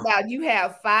think about, you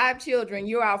have 5 children,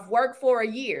 you're off work for a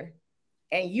year.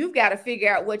 And you've got to figure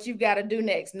out what you've got to do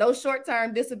next. No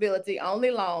short-term disability,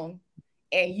 only long.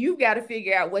 And you've got to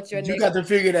figure out what your next. You got to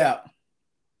figure it out.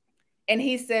 And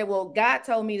he said, well, God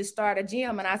told me to start a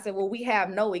gym. And I said, well, we have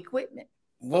no equipment.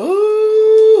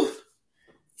 Woo!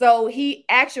 So he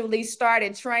actually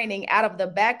started training out of the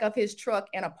back of his truck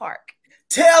in a park.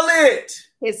 Tell it.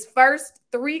 His first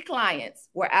 3 clients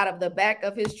were out of the back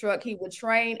of his truck. He would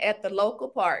train at the local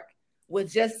park with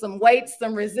just some weights,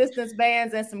 some resistance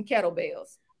bands, and some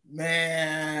kettlebells.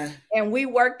 Man. And we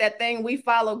worked that thing. We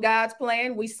followed God's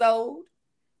plan. We sold.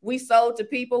 We sold to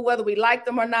people, whether we liked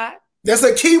them or not. That's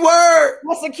a key word.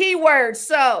 That's a key word.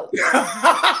 So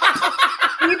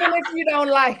even if you don't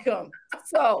like them.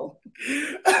 So,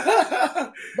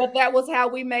 but that was how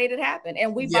we made it happen.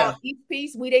 And we bought each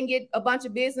piece. We didn't get a bunch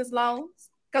of business loans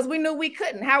because we knew we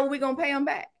couldn't. How were we going to pay them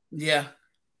back? Yeah.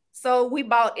 So we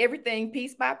bought everything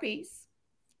piece by piece.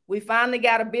 We finally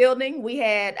got a building. We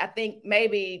had, I think,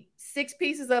 maybe 6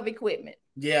 pieces of equipment.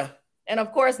 Yeah. And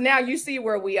of course, now you see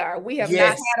where we are. We have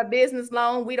not had a business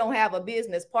loan. We don't have a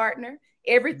business partner.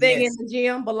 Everything in the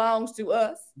gym belongs to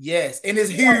us. Yes, and it's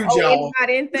huge, y'all.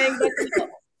 Anybody, anything but the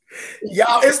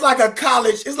y'all, it's like a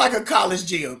college. It's like a college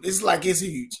gym. It's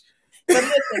huge. But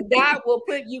listen, God will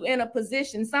put you in a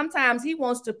position. Sometimes He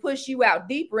wants to push you out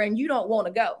deeper, and you don't want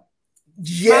to go.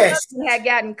 Yes, my husband had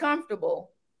gotten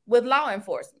comfortable with law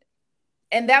enforcement,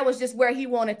 and that was just where he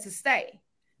wanted to stay.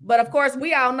 But of course,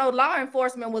 we all know law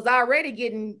enforcement was already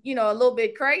getting, a little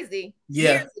bit crazy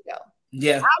years ago.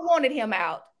 Yeah, I wanted him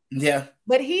out. Yeah,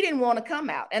 but he didn't want to come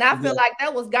out, and I feel like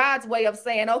that was God's way of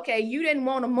saying, "Okay, you didn't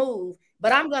want to move,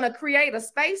 but I'm going to create a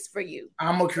space for you.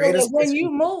 I'm gonna create a space when you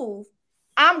move,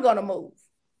 I'm going to move."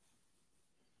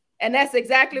 And that's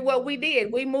exactly what we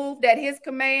did. We moved at His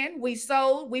command. We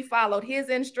sold. We followed His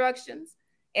instructions.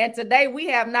 And today we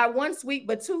have not one suite,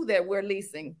 but two that we're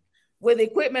leasing with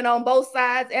equipment on both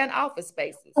sides and office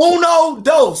spaces. Uno,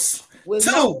 dos. With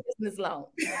two. No business loan.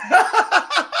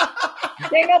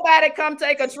 Ain't nobody come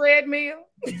take a treadmill.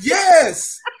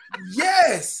 Yes.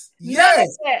 Yes.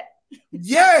 Yes.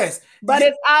 Yes. But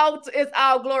it's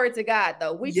all glory to God,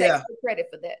 though. We take credit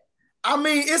for that. I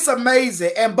mean, it's amazing.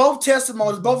 And both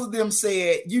testimonies, both of them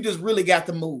said, you just really got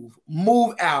to move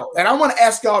out. And I want to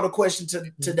ask y'all the question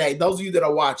today, those of you that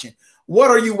are watching, what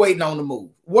are you waiting on to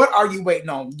move? What are you waiting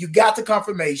on? You got the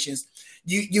confirmations.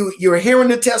 You're hearing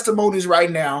the testimonies right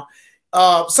now.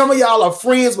 Some of y'all are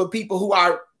friends with people who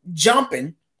are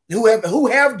jumping, who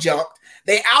have jumped.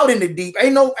 They out in the deep.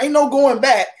 Ain't no going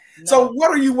back. No. So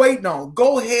what are you waiting on?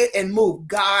 Go ahead and move.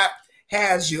 God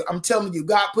has you. I'm telling you,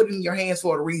 God put it in your hands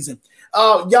for a reason.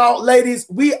 Y'all, ladies,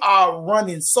 we are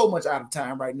running so much out of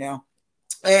time right now.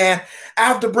 And I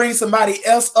have to bring somebody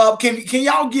else up. Can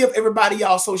y'all give everybody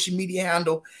y'all social media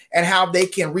handle and how they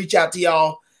can reach out to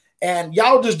y'all? And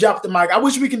y'all just drop the mic. I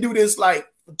wish we can do this like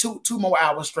two more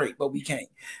hours straight, but we can't.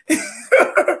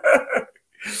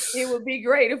 It would be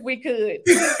great if we could.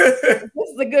 This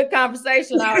is a good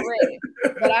conversation already,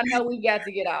 but I know we got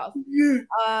to get off.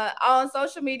 On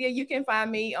social media, you can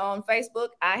find me on Facebook.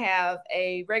 I have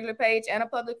a regular page and a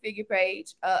public figure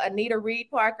page. Anita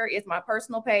Reed Parker is my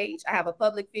personal page. I have a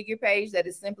public figure page that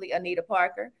is simply Anita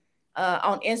Parker.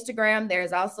 On Instagram,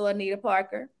 there's also Anita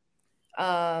Parker.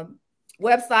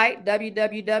 Website,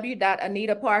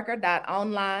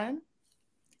 www.anitaparker.online.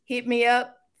 Hit me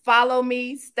up. Follow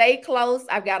me, stay close.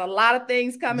 I've got a lot of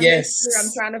things coming this year. I'm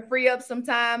trying to free up some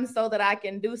time so that I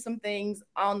can do some things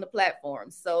on the platform.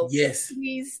 So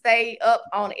please stay up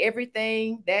on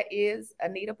everything that is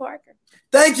Anita Parker.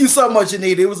 Thank you so much,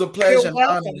 Anita. It was a pleasure and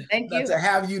honor to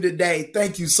have you today.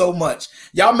 Thank you so much.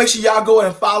 Y'all make sure y'all go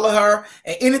and follow her.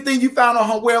 And anything you found on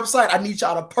her website, I need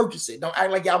y'all to purchase it. Don't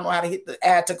act like y'all know how to hit the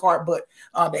add to cart button.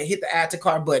 Hit the add to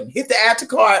cart button. Hit the add to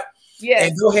cart.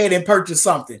 Yes. And go ahead and purchase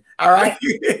something. All right.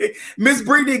 Miss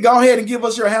Brittany, go ahead and give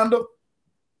us your handle.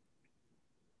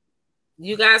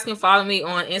 You guys can follow me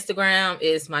on Instagram.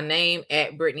 It's my name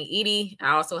at Brittany Edie.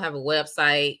 I also have a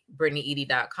website,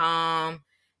 BrittanyEdie.com,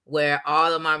 where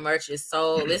all of my merch is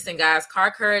sold. Listen, guys, Car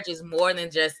Courage is more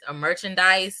than just a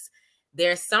merchandise.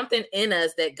 There's something in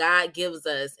us that God gives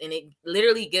us, and it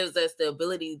literally gives us the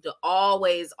ability to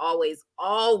always, always,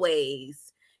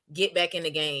 always get back in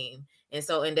the game. And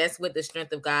that's with the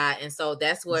strength of God. And so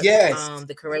that's what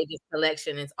the Courageous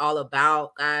Collection is all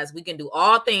about, guys. We can do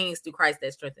all things through Christ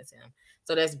that strengthens him.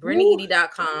 So that's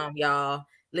BrittanyEdie.com, y'all.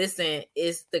 Listen,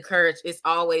 it's the courage. It's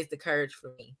always the courage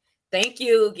for me. Thank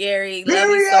you, Gary. Love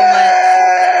you so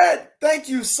much. Thank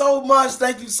you so much.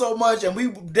 Thank you so much. And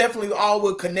we definitely all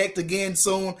will connect again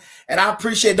soon. And I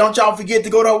appreciate it. Don't y'all forget to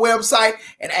go to our website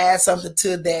and add something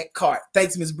to that cart.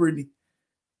 Thanks, Miss Brittany.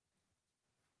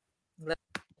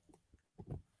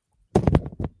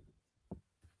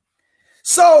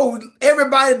 So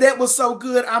everybody, that was so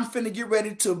good. I'm finna get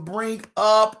ready to bring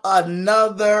up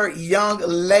another young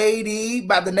lady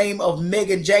by the name of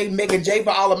Megan J. Megan J,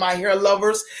 for all of my hair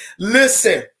lovers.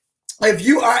 Listen, if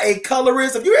you are a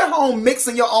colorist, if you're at home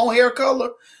mixing your own hair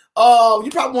color, you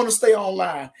probably want to stay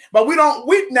online. But we don't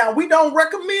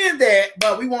recommend that,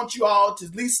 but we want you all to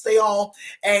at least stay on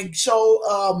and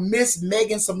show Miss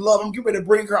Megan some love. I'm getting ready to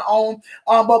bring her on.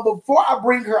 But before I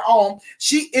bring her on,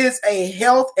 she is a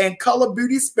health and color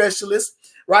beauty specialist,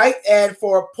 right? And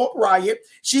for Pop Riot,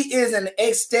 she is an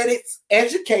aesthetics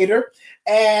educator,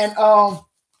 and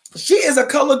she is a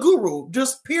color guru,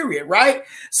 just period, right?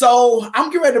 So I'm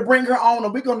getting ready to bring her on,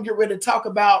 and we're going to get ready to talk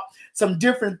about some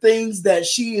different things that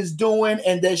she is doing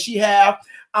and that she have.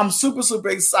 I'm super, super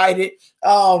excited.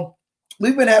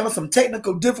 we've been having some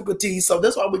technical difficulties, so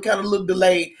that's why we kind of look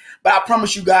delayed. But I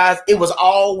promise you guys, it was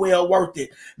all well worth it.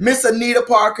 Miss Anita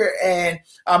Parker and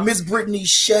Miss Brittany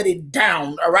shut it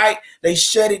down. All right, they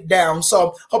shut it down.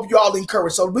 So hope you all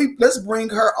encouraged. So let's bring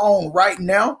her on right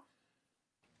now.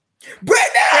 Brittany!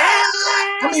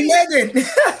 Megan.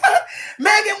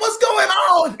 Megan, what's going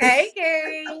on? Hey,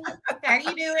 Gary. How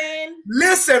you doing?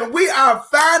 Listen, we are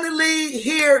finally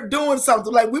here doing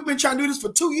something. Like, we've been trying to do this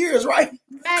for 2 years, right?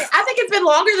 I think it's been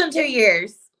longer than 2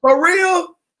 years. For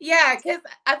real? Yeah, because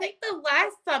I think the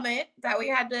last summit that we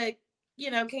had to,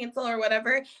 cancel or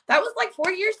whatever, that was like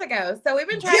 4 years ago. So we've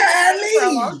been trying to do this for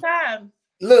a long time.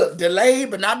 Look,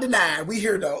 delayed but not denied. We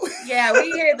here though. Yeah,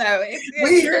 we here though.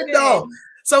 We here though.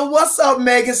 So what's up,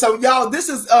 Megan? So y'all, this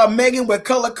is Megan with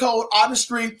Color Code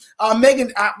Artistry.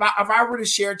 Megan, I've already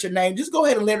shared your name. Just go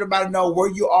ahead and let everybody know where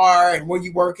you are and where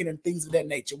you're working and things of that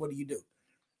nature. What do you do?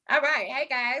 All right. Hey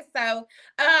guys. So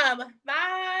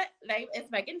my name is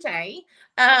Megan J.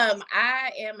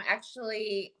 I am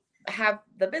actually have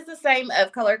the business name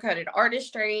of Color Coded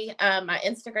Artistry. My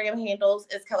Instagram handles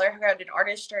is Color Coded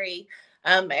Artistry.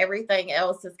 Everything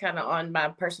else is kind of on my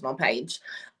personal page.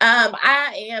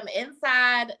 I am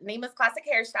inside Nema's Classic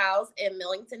Hairstyles in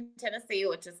Millington, Tennessee,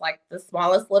 which is like the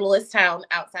smallest, littlest town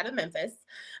outside of Memphis.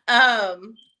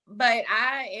 But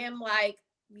I am like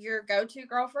your go-to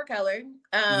girl for color.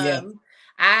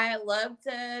 I love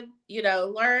to,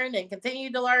 learn and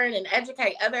continue to learn and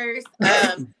educate others.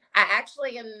 I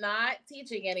actually am not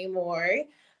teaching anymore.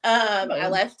 I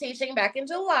left teaching back in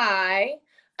July.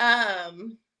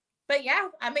 But yeah,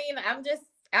 I mean, I'm just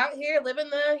out here living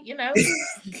the,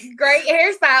 great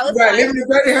hairstylist life. Living the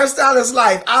great hairstylist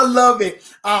life. I love it.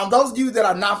 Those of you that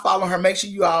are not following her, make sure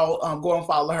you all go and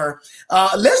follow her.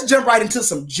 Let's jump right into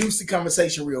some juicy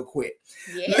conversation real quick.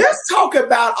 Yeah. Let's talk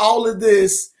about all of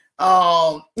this.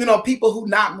 People who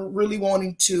not really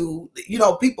wanting to,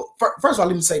 people. First of all,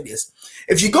 let me say this: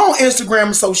 if you go on Instagram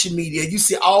and social media, you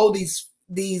see all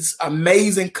these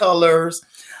amazing colors.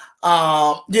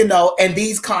 And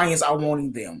these clients are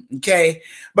wanting them. Okay.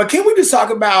 But can we just talk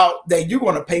about that you're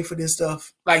going to pay for this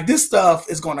stuff? Like, this stuff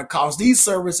is going to cost. These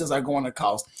services are going to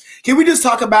cost. Can we just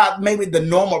talk about maybe the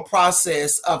normal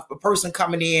process of a person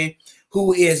coming in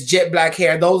who is jet black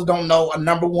hair? Those who don't know,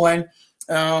 number one,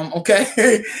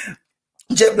 okay.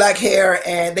 Jet black hair,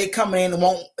 and they come in and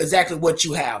want exactly what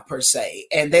you have per se,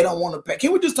 and they don't want to pay.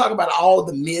 Can we just talk about all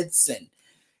the myths and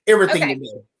everything?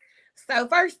 Okay. So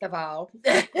first of all,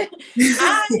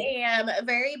 I am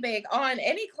very big on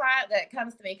any client that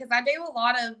comes to me because I do a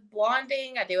lot of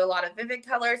blonding. I do a lot of vivid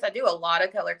colors. I do a lot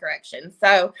of color correction.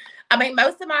 So, I mean,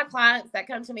 most of my clients that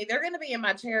come to me, they're going to be in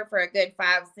my chair for a good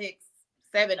 5, 6,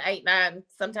 7, 8, 9,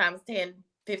 sometimes 10,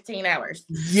 15 hours.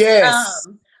 Yes.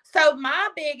 So my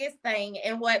biggest thing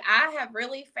and what I have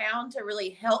really found to really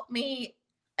help me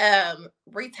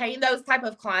retain those type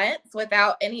of clients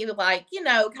without any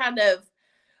kind of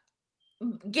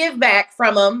give back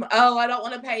from them. Oh, I don't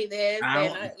want to pay this.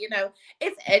 And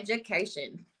it's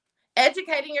education.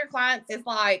 Educating your clients is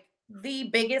like the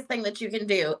biggest thing that you can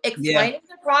do. Explaining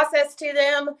the process to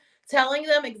them, telling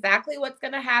them exactly what's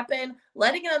going to happen,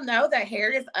 letting them know that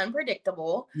hair is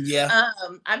unpredictable. Yeah.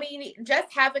 I mean,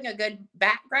 just having a good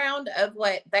background of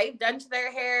what they've done to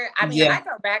their hair. I mean, I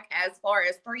go back as far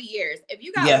as 3 years. If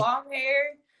you got long hair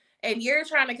and you're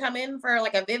trying to come in for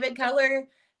like a vivid color,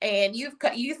 and you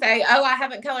say, oh, I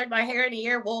haven't colored my hair in a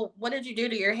year. Well, what did you do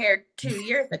to your hair 2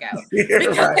 years ago?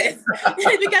 Because it's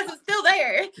still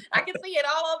there. I can see it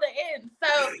all on the end.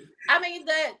 So, I mean,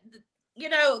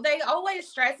 they always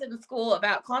stress in school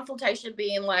about consultation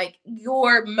being like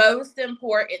your most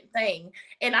important thing.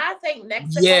 And I think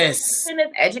next to consultation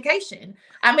is education.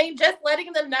 I mean, just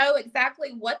letting them know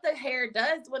exactly what the hair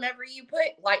does whenever you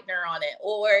put lightener on it,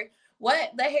 or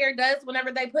what the hair does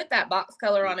whenever they put that box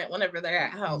color on it whenever they're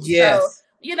at home. Yes.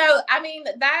 So, I mean,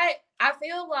 that I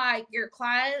feel like your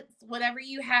clients, whenever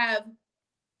you have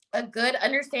a good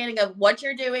understanding of what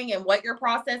you're doing and what your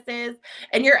process is,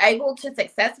 and you're able to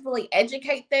successfully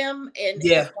educate them and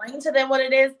explain to them what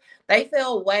it is, they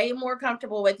feel way more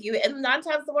comfortable with you. And 9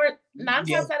 times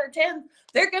out of 10,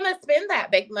 they're going to spend that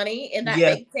big money in that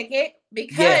big ticket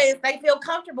because they feel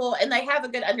comfortable and they have a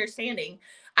good understanding.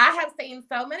 I have seen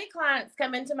so many clients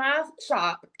come into my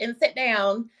shop and sit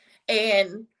down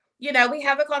and, we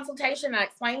have a consultation. I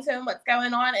explain to them what's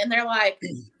going on and they're like,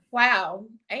 wow,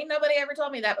 ain't nobody ever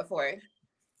told me that before.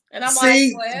 And I'm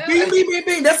like, well,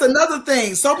 bing. That's another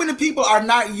thing. So many people are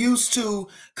not used to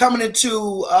coming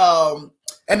into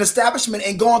an establishment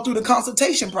and going through the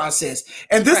consultation process.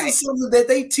 And this is something that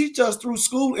they teach us through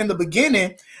school in the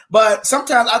beginning. But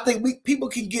sometimes I think people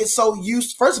can get so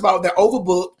used. First of all, they're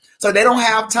overbooked. So they don't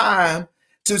have time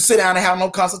to sit down and have no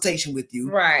consultation with you.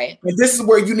 Right. And this is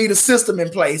where you need a system in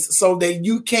place so that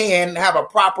you can have a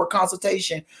proper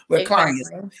consultation with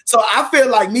clients. So I feel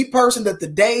like me personally, that the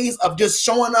days of just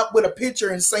showing up with a picture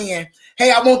and saying,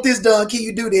 hey, I want this done. Can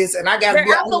you do this? And I got to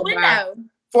be out the window.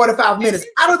 45 minutes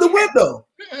out of the window.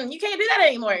 You can't do that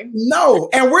anymore. No.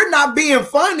 And we're not being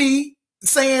funny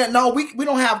saying, no, we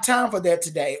don't have time for that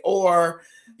today. Or,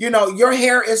 you know, your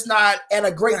hair is not at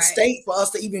a great state for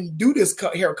us to even do this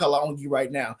hair color on you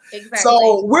right now. Exactly.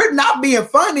 So we're not being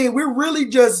funny. We're really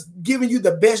just giving you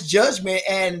the best judgment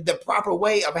and the proper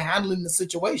way of handling the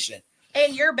situation.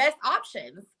 And your best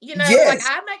options. You know, yes. like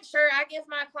I make sure I give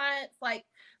my clients, like,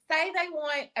 say they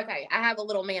want, okay, I have a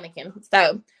little mannequin.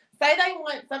 So say they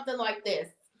want something like this.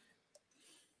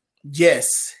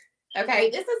 Yes.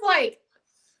 Okay, this is like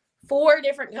 4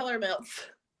 different color melts.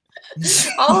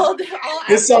 all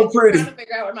it's so pretty. I'm trying to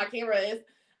figure out where my camera is.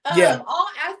 All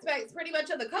aspects pretty much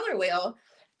of the color wheel.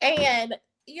 And,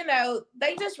 you know,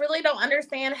 they just really don't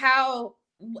understand how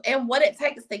and what it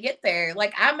takes to get there.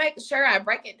 Like, I make sure I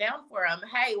break it down for them.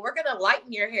 Hey, we're going to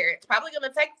lighten your hair. It's probably going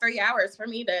to take 3 hours for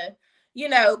me to, you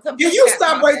know, complete. Can you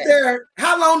stop right there?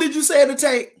 How long did you say it'll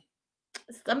take?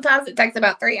 Sometimes it takes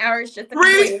about 3 hours just to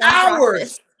 3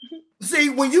 hours. See,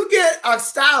 when you get a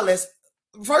stylist,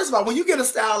 first of all, when you get a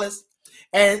stylist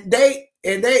and they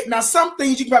now some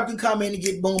things you probably can come in and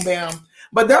get boom bam,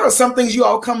 but there are some things you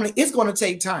all come in, it's going to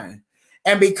take time.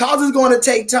 And because it's going to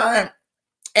take time,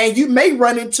 and you may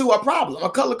run into a problem, a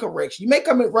color correction. You may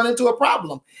run into a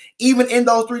problem even in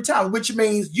those 3 times, which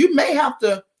means you may have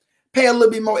to pay a little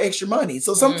bit more extra money.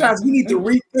 So sometimes you need to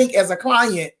rethink as a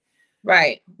client.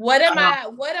 Right. What am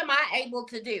I able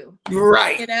to do?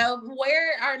 Right. You know,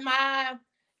 where are my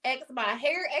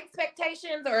hair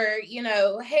expectations or, you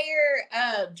know, hair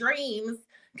dreams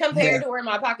compared to where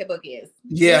my pocketbook is?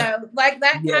 Yeah. You know, like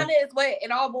that kind of is what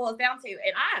it all boils down to.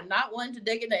 And I am not one to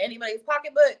dig into anybody's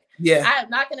pocketbook. Yeah. I am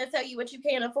not going to tell you what you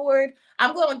can't afford.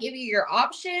 I'm going to give you your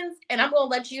options and I'm going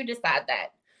to let you decide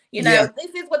that. You know,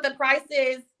 this is what the price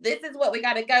is. This is what we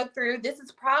got to go through. This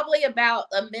is probably about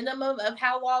a minimum of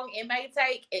how long it may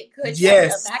take. It could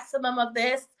take a maximum of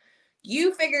this.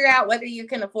 You figure out whether you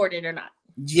can afford it or not.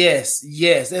 Yes,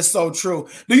 that's so true.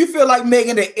 Do you feel like,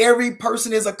 Megan, that every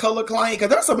person is a color client?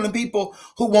 Because there's some of the people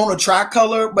who want to try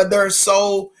color, but they're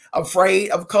so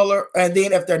afraid of color. And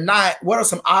then if they're not, what are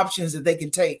some options that they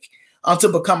can take to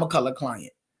become a color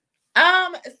client? So,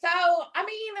 I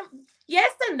mean,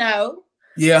 yes and no.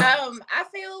 Yeah. I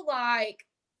feel like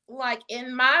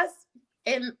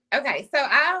okay, so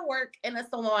I work in a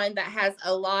salon that has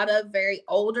a lot of very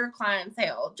older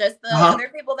clientele. Just the other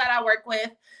people that I work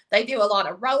with, they do a lot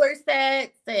of roller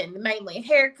sets and mainly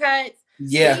haircuts.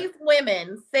 Yeah. These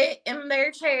women sit in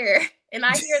their chair and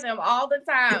I hear them all the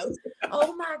time.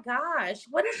 Oh my gosh,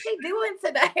 what is she doing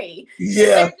today? Yeah.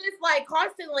 And they're just like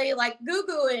constantly like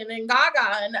goo-gooing and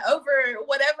gaga-ing over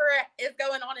whatever is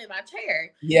going on in my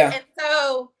chair. Yeah. And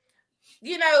so,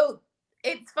 you know,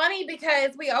 it's funny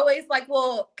because we always like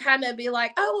will kind of be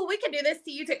like, oh, well, we can do this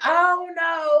to you too. Oh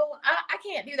no, I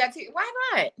can't do that to you. Why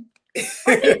not?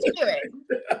 Why can't you do it?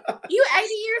 You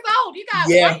 80 years old. You got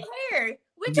white hair.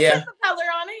 We can put some color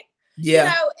on it. Yeah. You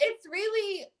know, it's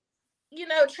really, you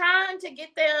know, trying to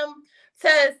get them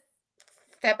to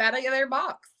step out of their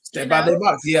box. Step out of their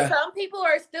box, yeah. Some people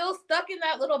are still stuck in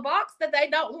that little box that they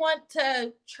don't want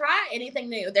to try anything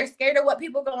new. They're scared of what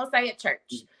people are going to say at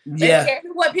church. They're scared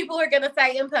of what people are going to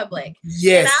say in public.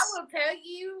 Yes. And I will tell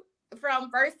you from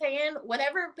firsthand,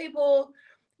 whenever people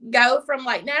go from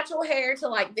like natural hair to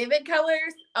like vivid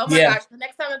colors, oh my gosh, the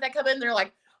next time that they come in, they're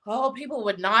like, oh, people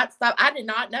would not stop. I did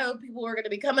not know people were going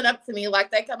to be coming up to me like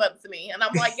they come up to me. And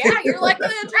I'm like, yeah, you're like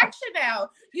the attraction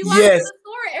now. You walk in the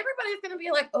store, everybody's going to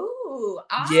be like, ooh,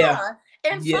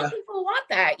 And some people want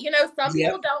that. You know, some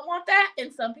people don't want that.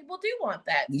 And some people do want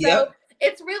that. So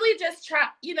it's really just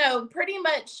pretty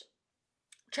much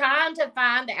trying to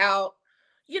find out,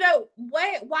 you know,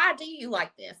 why do you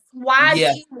like this? Why do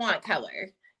you want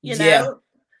color? You know?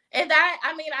 And that,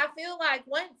 I mean, I feel like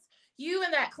once you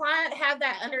and that client have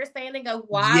that understanding of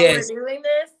why we're doing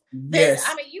this, then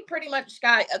I mean, you pretty much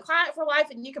got a client for life,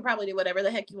 and you can probably do whatever the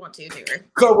heck you want to do.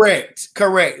 Correct,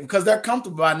 because they're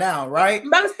comfortable by now, right?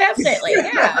 Most definitely,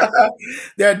 yeah.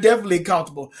 They're definitely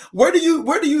comfortable. Where do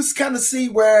you kind of see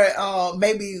where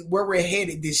maybe where we're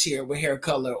headed this year with hair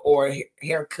color or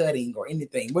hair cutting or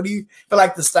anything? What do you feel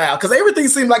like the style? Because everything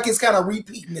seems like it's kind of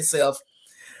repeating itself.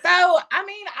 So, I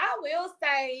mean, I will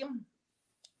say,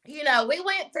 you know, we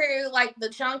went through like the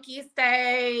chunky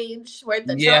stage with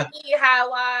the chunky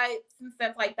highlights and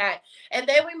stuff like that. And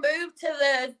then we moved to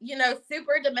the, you know,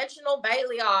 super dimensional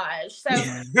balayage. So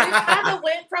we kind of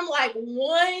went from like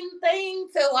one thing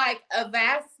to like a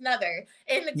vast another.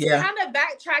 And kind of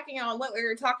backtracking on what we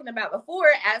were talking about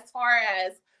before, as far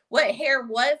as what hair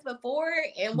was before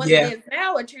and what it is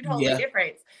now, are two totally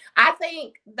different. I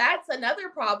think that's another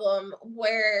problem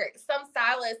where some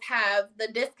stylists have the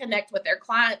disconnect with their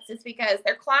clients, is because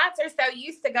their clients are so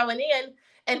used to going in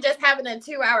and just having a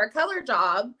 2-hour color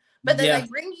job, but then they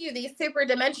bring you these super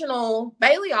dimensional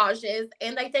balayages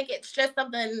and they think it's just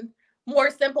something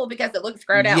more simple because it looks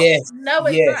grayed out. No,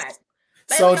 it's not.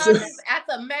 Balayages at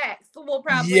the max will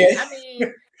probably, I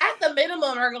mean, at the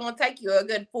minimum are going to take you a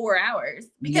good 4 hours,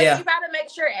 because you got to make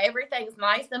sure everything's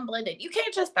nice and blended. You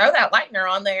can't just throw that lightener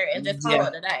on there and just call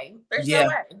it a day. There's no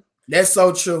way. That's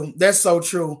so true. That's so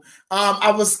true. We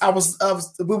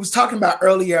was talking about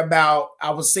earlier about,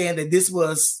 I was saying that this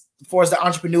was, for the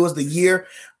entrepreneurs, the year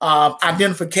of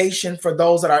identification for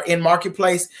those that are in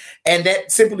marketplace. And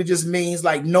that simply just means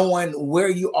like knowing where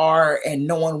you are and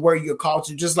knowing where you're called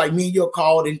to, just like me, you're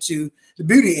called into the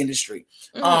beauty industry.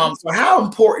 So how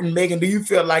important, Megan, do you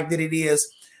feel like that it is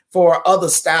for other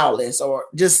stylists or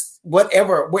just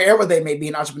wherever they may be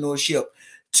in entrepreneurship,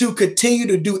 to continue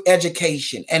to do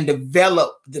education and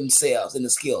develop themselves in the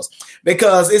skills?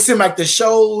 Because it seems like the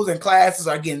shows and classes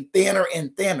are getting thinner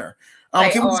and thinner.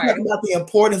 Can we talk about the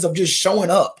importance of just showing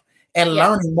up and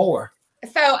learning more?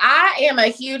 So I am a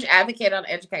huge advocate on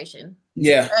education.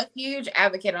 A huge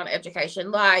advocate on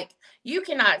education. Like, you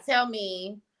cannot tell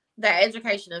me that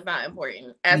education is not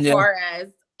important as far as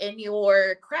in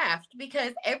your craft,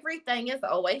 because everything is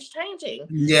always changing.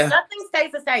 Nothing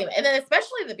stays the same. And then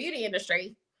especially the beauty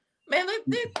industry, man,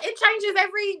 it changes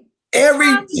every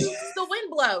time the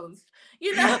wind blows.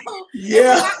 You know,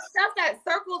 it's got stuff that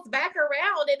circles back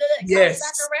around and then it comes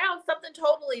back around something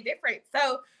totally different.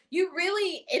 So you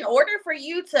really, in order for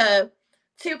you to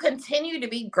continue to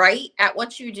be great at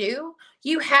what you do,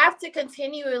 you have to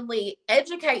continually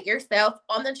educate yourself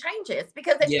on the changes,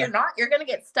 because if you're not, you're going to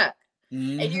get stuck.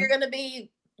 And you're going to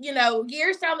be, you know,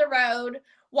 years down the road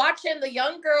watching the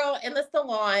young girl in the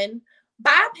salon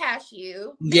bypass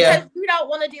you because you don't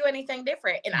want to do anything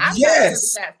different. And I'm not that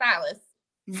stylist.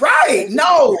 Right.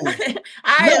 No.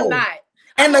 I am not.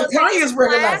 And the clients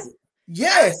recognize it. I'm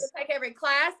gonna take every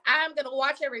class. I'm going to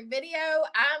watch every video.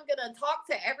 I'm going to talk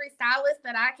to every stylist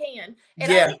that I can.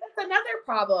 And I think that's another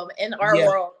problem in our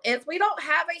world, is we don't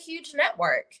have a huge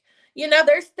network. You know,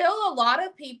 there's still a lot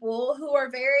of people who are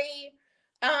very,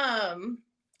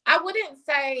 I wouldn't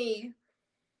say,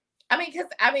 because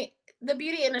the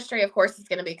beauty industry, of course, is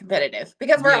going to be competitive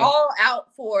because we're all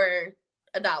out for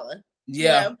 $1. You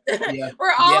know?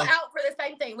 We're all out for the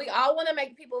same thing. We all want to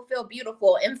make people feel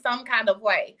beautiful in some kind of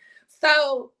way.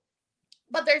 So,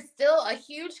 but there's still a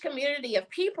huge community of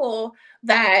people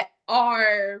that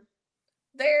are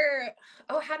there.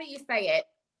 Oh, how do you say it?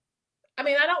 I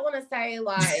don't want to say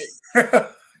like, I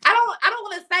don't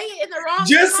want to say it in the wrong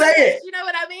Just context, say it. You know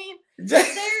what I mean?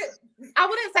 I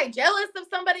wouldn't say jealous of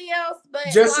somebody else, but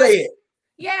just say it.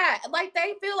 Yeah, like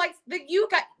they feel like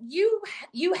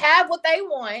you have what they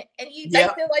want, and they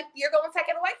feel like you're going to take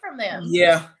it away from them.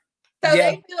 So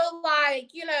they feel like,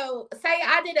 you know, say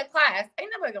I did a class, ain't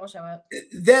nobody going to show up.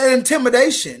 That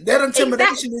intimidation.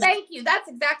 Thank you. That's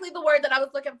exactly the word that I was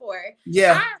looking for.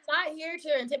 Yeah. I'm not here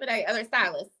to intimidate other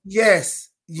stylists. Yes.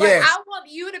 But I want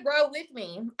you to grow with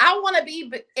me. I want to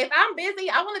be, if I'm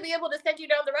busy, I want to be able to send you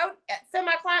down the road, send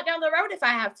my client down the road if I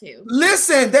have to.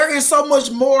 Listen, there is so much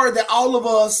more that all of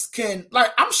us can, like,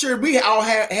 I'm sure we all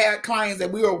had clients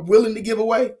that we were willing to give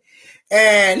away.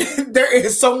 And there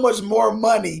is so much more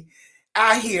money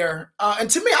out here. And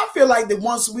to me, I feel like that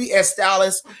once we as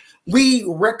stylists, we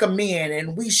recommend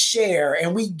and we share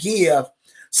and we give,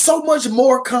 so much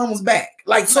more comes back.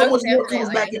 Like so much more comes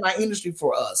back in our industry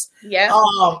for us.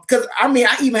 Because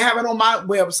I even have it on my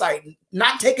website,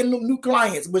 not taking new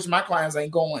clients, which my clients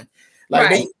ain't going.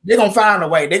 Like they're gonna find a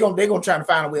way. They're gonna try to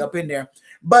find a way up in there.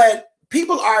 But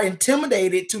people are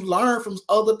intimidated to learn from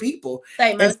other people.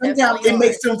 And sometimes it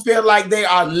makes them feel like they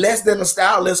are less than a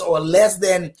stylist or less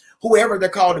than whoever they're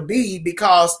called to be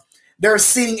because they're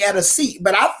sitting at a seat.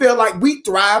 But I feel like we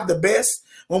thrive the best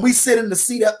when we sit in the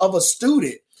seat of a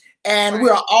student and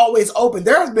we're always open.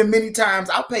 There has been many times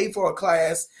I paid for a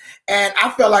class and I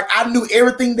felt like I knew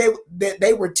everything that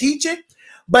they were teaching,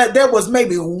 but there was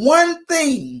maybe one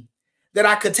thing that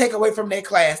I could take away from their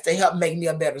class to help make me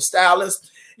a better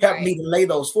stylist, help me to lay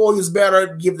those foliage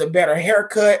better, give the better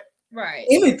haircut,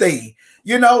 anything.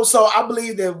 You know, so I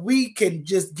believe that we can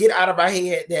just get out of our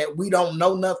head that we don't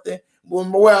know nothing.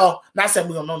 Well, not saying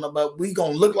we don't know nothing, but we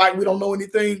gonna look like we don't know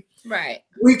anything. Right.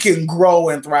 We can grow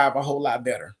and thrive a whole lot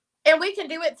better. And we can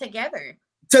do it together.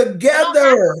 Together. We don't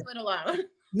have to do it alone.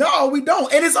 No, we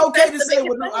don't. And it's okay to say,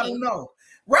 well, no, I don't know.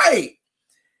 Right.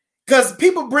 Because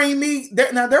people bring me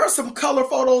there. Now, there are some color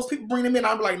photos. People bring them in.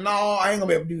 I'm like, no, I ain't going to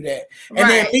be able to do that. And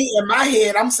then me in my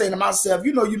head, I'm saying to myself,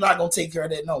 you know, you're not going to take care of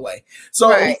that. No way.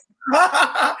 So,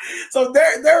 so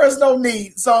there is no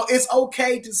need. So it's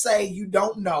okay to say you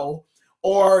don't know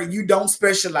or you don't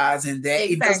specialize in that.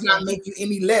 Exactly. It does not make you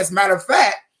any less. Matter of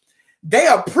fact, they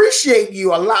appreciate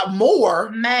you a lot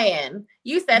more. Man,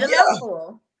 you said a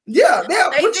mouthful. Yeah, they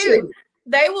appreciate it.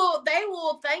 They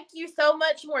will thank you so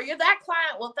much more. That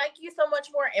client will thank you so much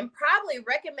more and probably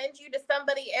recommend you to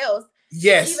somebody else.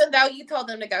 Yes. Even though you told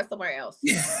them to go somewhere else.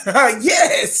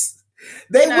 Yes.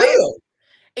 They will.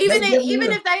 Even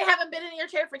if they haven't been in your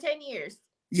chair for 10 years.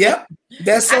 Yep.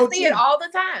 That's so true. I see it all the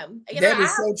time. That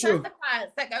is so true. I have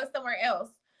clients that go somewhere else,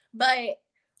 but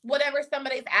whenever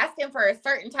somebody's asking for a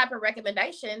certain type of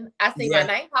recommendation, I see my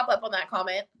name pop up on that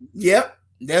comment. Yep.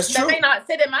 That's true. They may not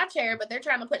sit in my chair, but they're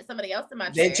trying to put somebody else in my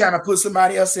chair. They're trying to put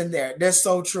somebody else in there. That's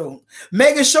so true.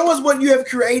 Megan, show us what you have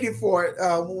created for it.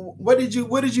 What did you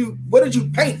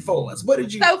paint for us?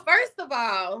 So first of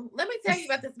all, let me tell you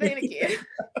about this mannequin.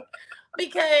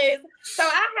 Because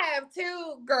I have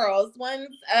two girls.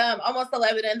 One's almost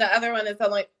 11 and the other one is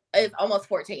almost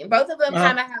 14. Both of them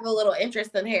kind of have a little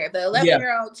interest in hair. The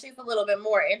 11-year-old, she's a little bit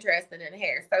more interested in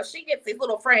hair. So she gets these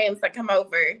little frames that come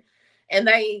over and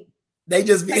they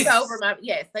just take over my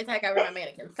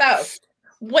mannequin. So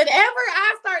whenever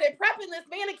I started prepping this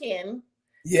mannequin,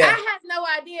 I had no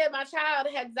idea my child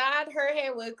had dyed her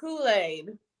hair with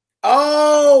Kool-Aid.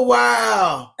 Oh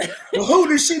wow. Well, who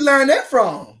did she learn that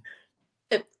from?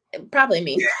 Probably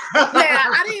me.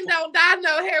 I didn't dye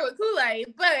no hair with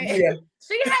Kool-Aid, but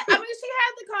she had the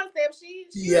concept. She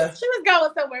was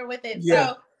going somewhere with it.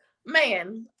 So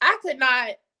man, I could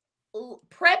not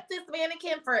prep this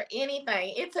mannequin for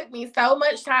anything. It took me so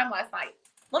much time last night.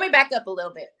 Let me back up a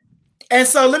little bit. And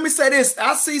so let me say this.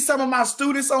 I see some of my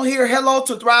students on here. Hello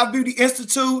to Thrive Beauty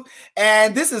Institute.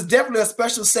 And this is definitely a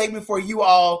special segment for you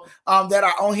all that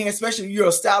are on here, especially if you're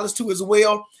a stylist too as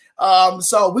well.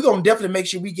 So we're going to definitely make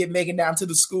sure we get Megan down to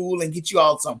the school and get you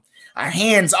all a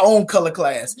hands-on color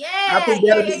class. Yeah. I think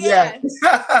that'll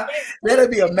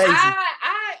be amazing.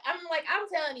 I'm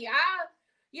telling you, I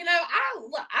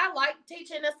like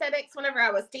teaching aesthetics whenever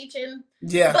I was teaching.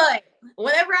 Yeah. But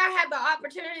whenever I had the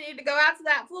opportunity to go out to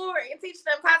that floor and teach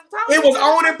them cosmetology, it was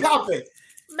on and popping.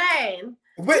 Man,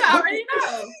 you already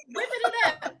know. Whipping it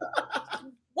up.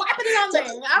 Wiping it on there.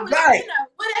 I was,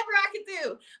 whatever I could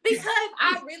do. Because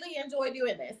I really enjoy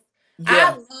doing this.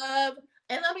 Yeah.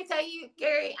 And let me tell you,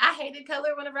 Gary, I hated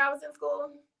color whenever I was in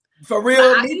school. For real,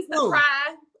 I used to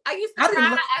cry. I used to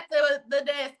cry at the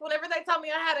desk. Whenever they told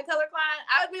me I had a color client,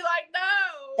 I would be like,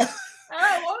 no,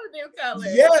 I don't want to do color.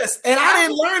 Yes, and I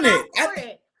didn't learn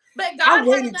it. But God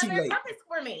had another purpose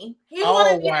for me. He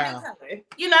wanted me to do color.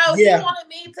 He wanted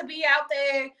me to be out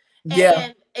there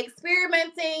and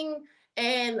experimenting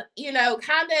and,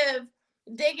 kind of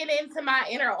digging into my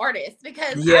inner artist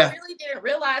because I really didn't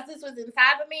realize this was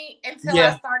inside of me until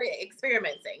I started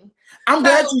experimenting. I'm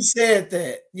glad you said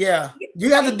that. Yeah. You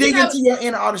got to dig into your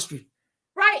inner artistry.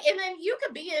 Right. And then you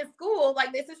could be in school,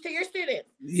 like this is to your students.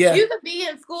 Yeah. You could be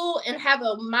in school and have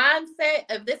a mindset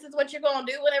of this is what you're going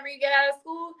to do whenever you get out of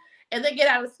school and then get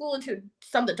out of school into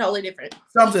something totally different.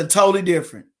 I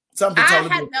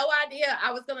had no idea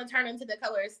I was going to turn into the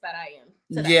colorist that I am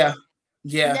today. Yeah.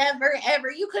 Yeah. Never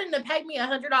ever. You couldn't have paid me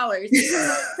 $100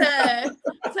 to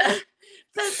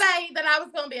say that I was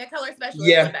going to be a color specialist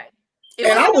one day.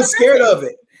 And I was scared of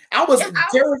it. I was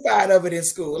terrified of it in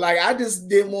school. Like I just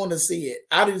didn't want to see it.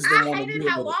 I hated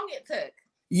how long it took.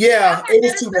 Yeah, it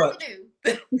was too much.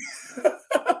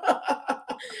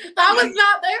 I was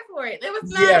not there for it. It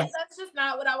was not. That's just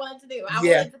not what I wanted to do. I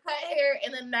wanted to cut hair,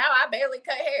 and then now I barely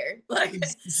cut hair. Like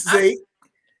see.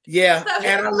 Yeah, so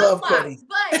and I love cutting.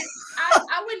 But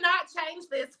I would not change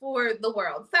this for the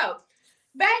world. So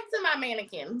back to my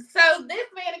mannequin. So this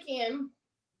mannequin,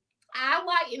 I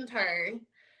lightened her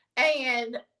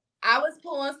and I was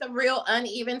pulling some real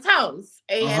uneven tones.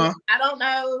 And I don't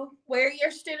know where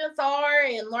your students are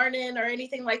in learning or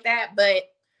anything like that, but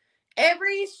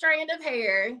every strand of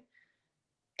hair,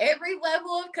 every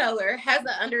level of color has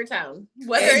an undertone,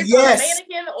 whether it's on a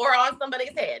mannequin or on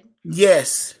somebody's head.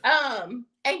 Yes.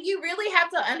 And you really have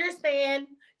to understand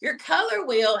your color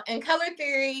wheel and color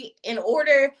theory in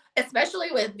order,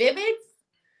 especially with vivids.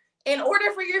 in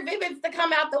order for your Vivids to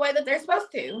come out the way that they're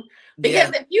supposed to.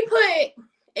 Because if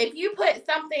you put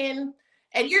something,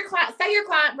 and your client, say your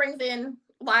client brings in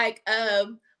like a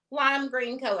lime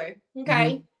green color,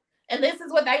 okay, and this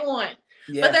is what they want,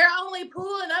 but they're only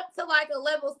pulling up to like a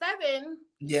level 7.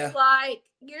 Like,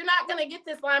 you're not gonna get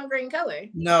this lime green color.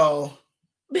 No.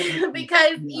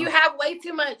 Because you have way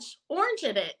too much orange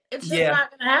in it. It's just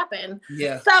not gonna happen.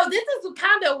 So this is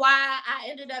kind of why I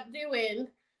ended up doing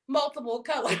multiple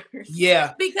colors.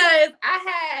 Because I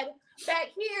had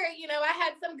back here, you know, I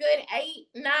had some good 8,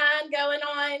 9 going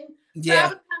on. So I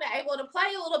was kind of able to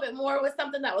play a little bit more with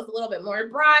something that was a little bit more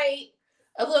bright,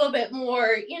 a little bit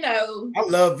more, you know. I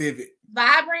love vivid.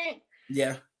 Vibrant.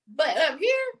 But up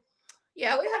here, we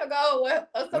had to go with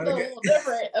something a little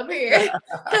different up here.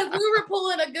 Because we were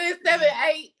pulling a good 7,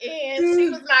 8, and she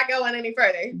was not going any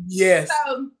further.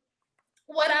 So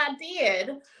what I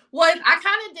did was I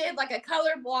kind of did like a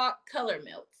color block, color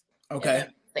melt. Okay.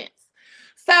 Sense.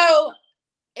 So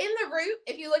in the root,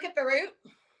 if you look at the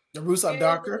roots are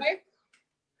darker.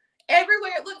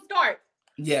 Everywhere it looks dark.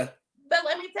 But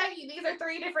let me tell you, these are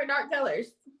 3 different dark colors.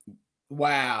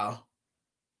 Wow.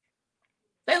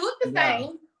 They look the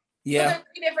same. They're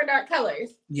 3 different dark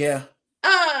colors. In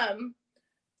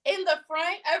the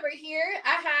front over here,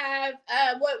 I have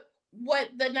what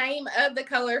the name of the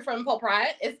color from Pulp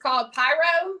Riot is called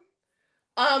Pyro.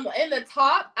 In the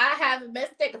top, I have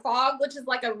Mystic Fog, which is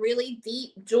like a really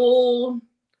deep jewel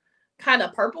kind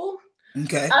of purple.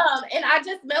 Okay. And I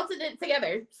just melted it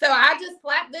together. So I just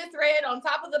slapped this red on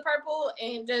top of the purple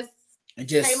and just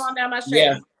came on down my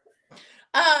string.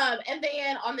 And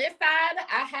then on this side,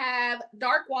 I have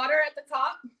dark water at the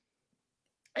top.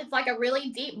 It's like a really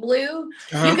deep blue.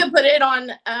 You can put it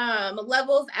on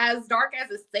levels as dark as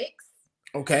a 6.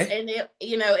 Okay. And it,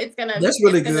 you know, it's gonna. That's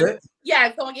really good.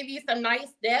 It's gonna give you some nice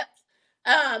depth.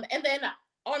 And then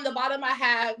on the bottom, I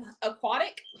have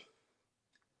aquatic.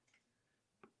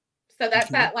 So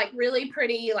that's that like really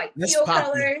pretty like teal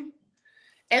color.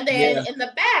 And then in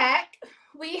the back,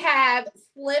 we have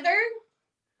Slither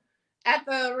at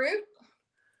the root,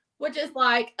 which is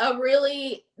like a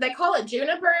really, they call it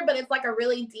juniper, but it's like a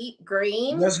really deep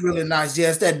green. That's really nice.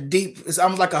 It's that deep. It's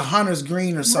almost like a hunter's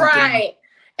green or something. Right.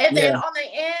 And then on the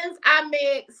ends, I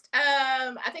mixed,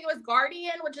 I think it was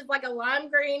Guardian, which is like a lime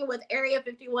green, with Area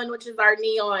 51, which is our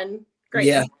neon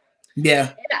green.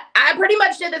 And I pretty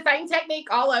much did the same technique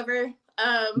all over.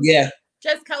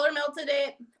 Just color melted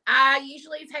it. I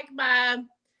usually take my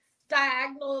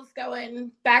diagonals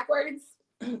going backwards.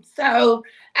 So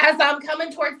as I'm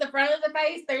coming towards the front of the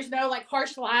face, there's no like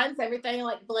harsh lines. Everything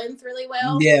like blends really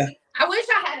well. I wish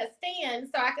I had a stand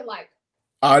so I could like.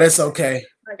 Oh, that's okay.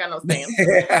 I got no stand.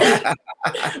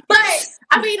 But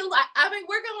I mean,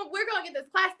 we're gonna get this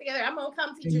class together. I'm gonna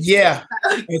come teach you.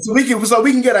 And so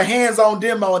we can get a hands-on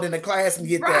demo in the class and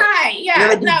get that. Right.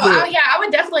 I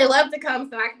would definitely love to come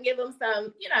so I can give them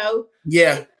some, you know.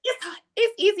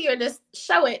 It's easier to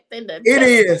show it than to. It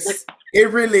is. It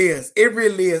really is. It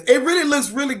really is. It really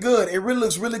looks really good. It really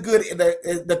looks really good.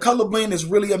 The color blend is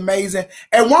really amazing.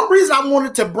 And one reason I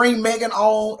wanted to bring Megan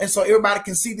on, and so everybody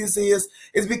can see this,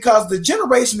 is because the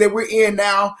generation that we're in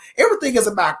now, everything is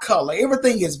about color.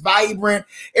 Everything is vibrant.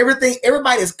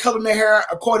 Everybody is coloring their hair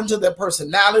according to their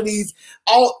personalities.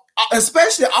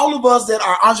 Especially all of us that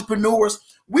are entrepreneurs,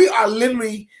 we are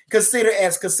literally considered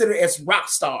as rock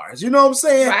stars. You know what I'm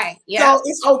saying? Right. Yeah. So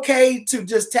it's okay to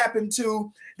just tap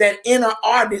into that inner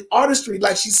artistry,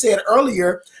 like she said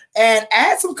earlier, and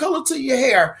add some color to your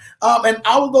hair. And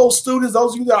all of those students,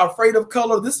 those of you that are afraid of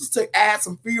color, this is to add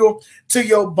some feel to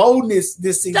your boldness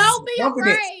this season. Don't be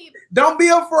afraid. Don't be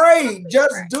afraid.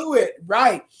 Just do it.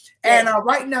 Right. And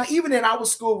right now, even in our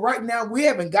school, right now, we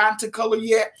haven't gotten to color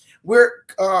yet. We're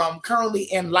currently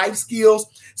in life skills.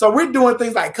 So we're doing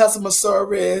things like customer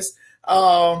service,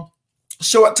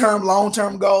 short-term,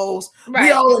 long-term goals. Right.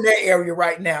 We all in that area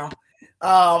right now.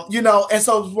 You know, and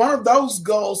so one of those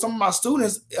goals, some of my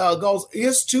students' goals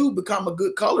is to become a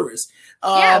good colorist.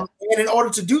 And in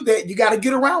order to do that, you got to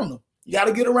get around them. You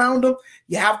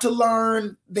have to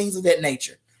learn things of that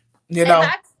nature. You know,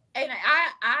 and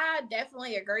I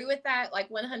definitely agree with that, like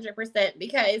 100%,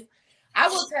 because I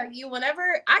will tell you,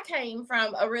 whenever I came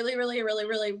from a really, really, really,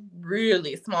 really,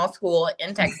 really small school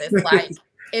in Texas, like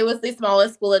it was the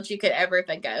smallest school that you could ever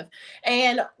think of.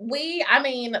 And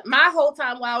my whole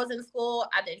time while I was in school,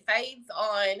 I did fades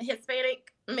on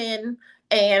Hispanic men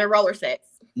and roller sets.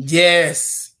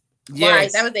 Yes. Right,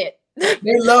 that was it.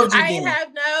 They loved you. I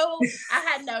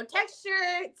had no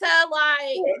texture to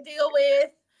like deal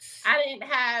with.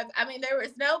 There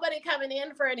was nobody coming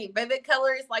in for any vivid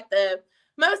colors like the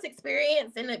most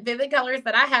experience in Vivid Colors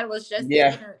that I had was just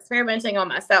experimenting on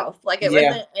myself. Like it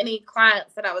wasn't any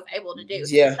clients that I was able to do.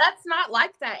 That's not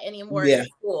like that anymore in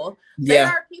school. There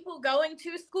are people going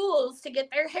to schools to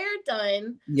get their hair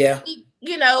done.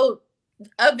 You know,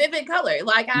 a Vivid Color.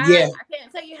 Like I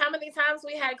can't tell you how many times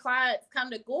we had clients come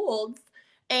to Gould's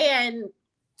and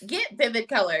get Vivid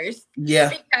Colors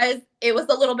because it was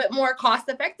a little bit more cost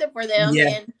effective for them.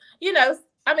 And you know,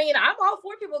 I mean, I'm all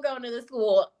for people going to the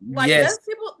school. Like those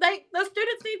people, those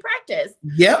students need practice.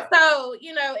 So,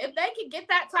 you know, if they could get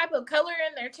that type of color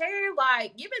in their chair,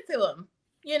 like give it to them,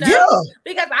 you know,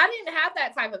 because I didn't have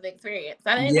that type of experience.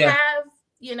 I didn't have,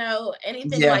 you know,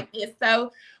 anything like this.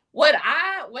 So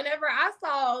whenever I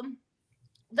saw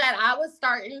that I was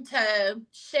starting to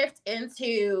shift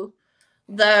into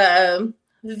the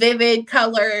Vivid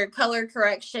color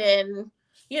correction,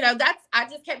 you know, I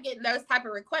just kept getting those type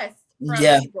of requests from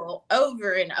people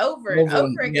over and over and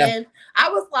over again. I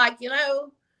was like, you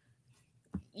know,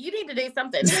 you need to do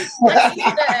something. Like,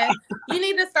 you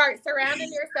need to start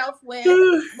surrounding yourself with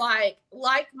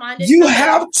like-minded. You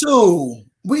have to.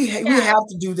 We have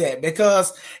to do that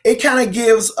because it kind of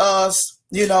gives us,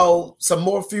 you know, some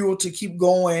more fuel to keep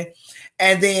going,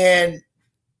 and then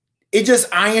it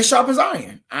just iron sharpens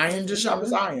iron. Iron just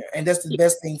sharpens iron. And that's the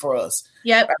best thing for us.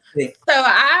 Yep. So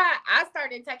I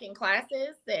started taking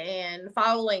classes and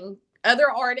following other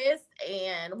artists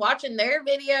and watching their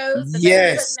videos that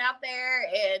they're putting out there.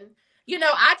 And, you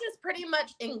know, I just pretty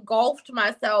much engulfed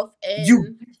myself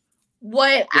in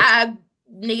what I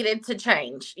needed to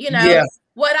change. You know,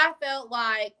 what I felt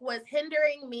like was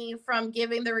hindering me from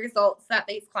giving the results that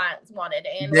these clients wanted.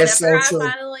 And whenever I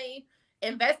finally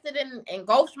invested in,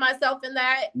 engulfed myself in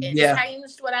that and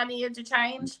changed what I needed to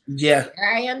change. Here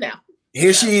I am now.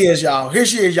 Here she is, y'all.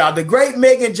 The great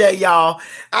Megan J, y'all.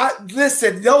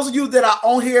 Listen, those of you that are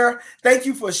on here, thank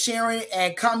you for sharing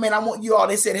and comment. I want you all,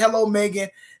 they said, hello, Megan.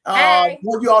 I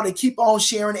want you all to keep on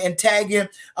sharing and tagging.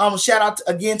 Shout out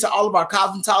again to all of our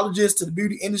cosmetologists, to the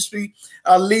beauty industry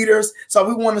leaders. So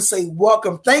we want to say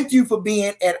welcome. Thank you for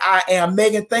being at I Am.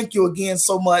 Megan, thank you again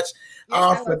so much.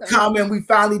 For coming. We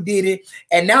finally did it.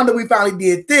 And now that we finally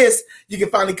did this, you can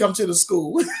finally come to the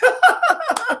school.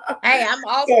 Hey, I'm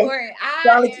all for it.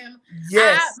 I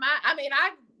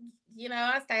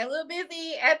stay a little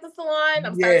busy at the salon.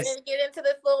 I'm starting to get into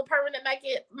this little permanent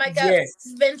makeup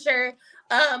venture.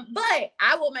 But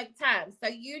I will make time. So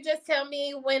you just tell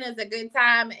me when is a good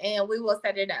time and we will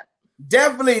set it up.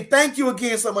 Definitely. Thank you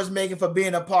again so much, Megan, for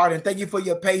being a part, and thank you for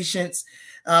your patience.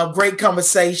 Great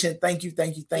conversation. Thank you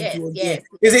again.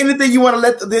 Is there anything you want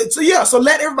to so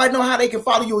let everybody know how they can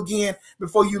follow you again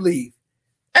before you leave?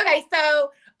 Okay, so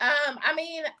I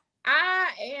mean, I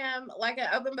am like an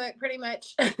open book pretty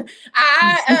much.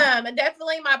 I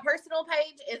definitely, my personal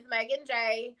page is Megan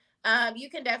J.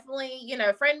 You can definitely, you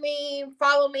know, friend me,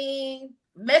 follow me,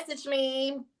 message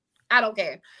me. I don't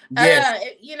care.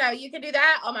 You know, you can do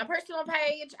that on my personal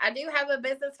page. I do have a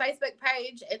business Facebook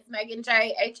page. It's Megan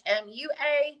J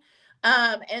HMUA.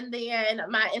 And then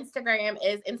my Instagram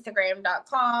is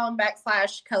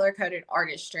instagram.com/color-coded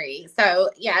artistry. So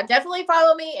yeah, definitely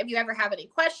follow me. If you ever have any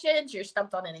questions, you're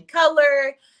stumped on any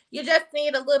color, you just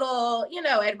need a little, you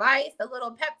know, advice, a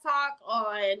little pep talk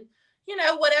on, you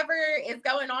know, whatever is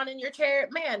going on in your chair,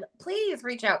 man, please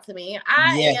reach out to me.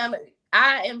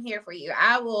 I am here for you.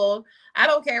 I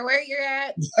don't care where you're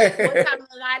at, what time of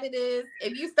the night it is.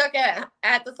 If you stuck at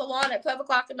the salon at 12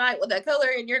 o'clock at night with a color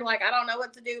and you're like, I don't know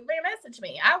what to do, man, message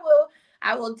me. I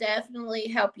will definitely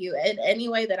help you in any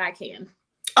way that I can.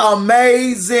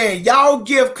 Amazing. Y'all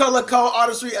give Color Code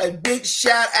Artistry a big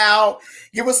shout out.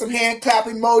 Give us some hand clap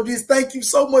emojis. Thank you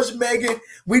so much, Megan.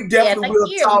 We definitely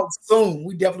will talk soon.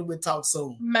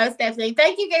 Most definitely.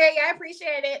 Thank you, Gary. I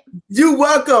appreciate it. You're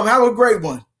welcome. Have a great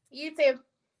one. You too.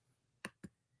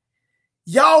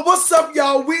 Y'all, what's up,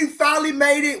 y'all? We finally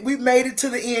made it. We made it to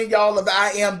the end, y'all, of the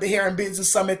I Am the Hair and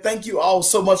Business Summit. Thank you all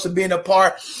so much for being a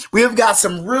part. We have got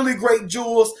some really great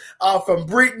jewels from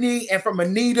Brittany and from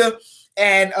Anita.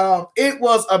 And it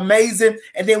was amazing.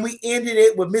 And then we ended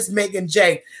it with Miss Megan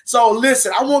J. So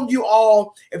listen, I want you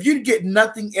all, if you get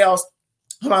nothing else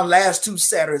from our last 2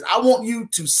 Saturdays, I want you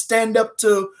to stand up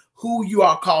to who you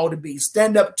are called to be.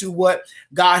 Stand up to what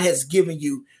God has given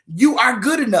you. You are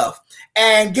good enough.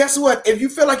 And guess what? If you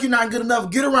feel like you're not good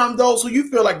enough, get around those who you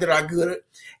feel like that are good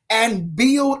and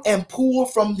build and pull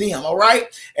from them. All right.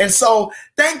 And so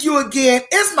thank you again.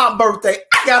 It's my birthday.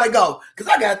 I gotta go because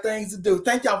I got things to do.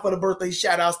 Thank y'all for the birthday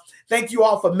shout outs. Thank you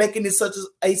all for making this such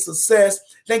a success.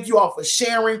 Thank you all for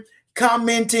sharing,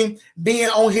 commenting, being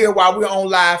on here while we're on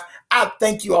live. I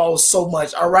thank you all so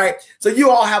much. All right. So you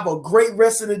all have a great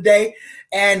rest of the day.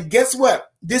 And guess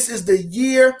what? This is the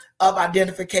year of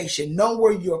identification. Know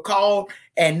where you're called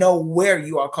and know where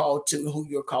you are called to and who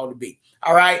you're called to be.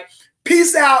 All right.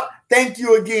 Peace out. Thank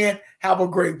you again. Have a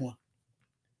great one.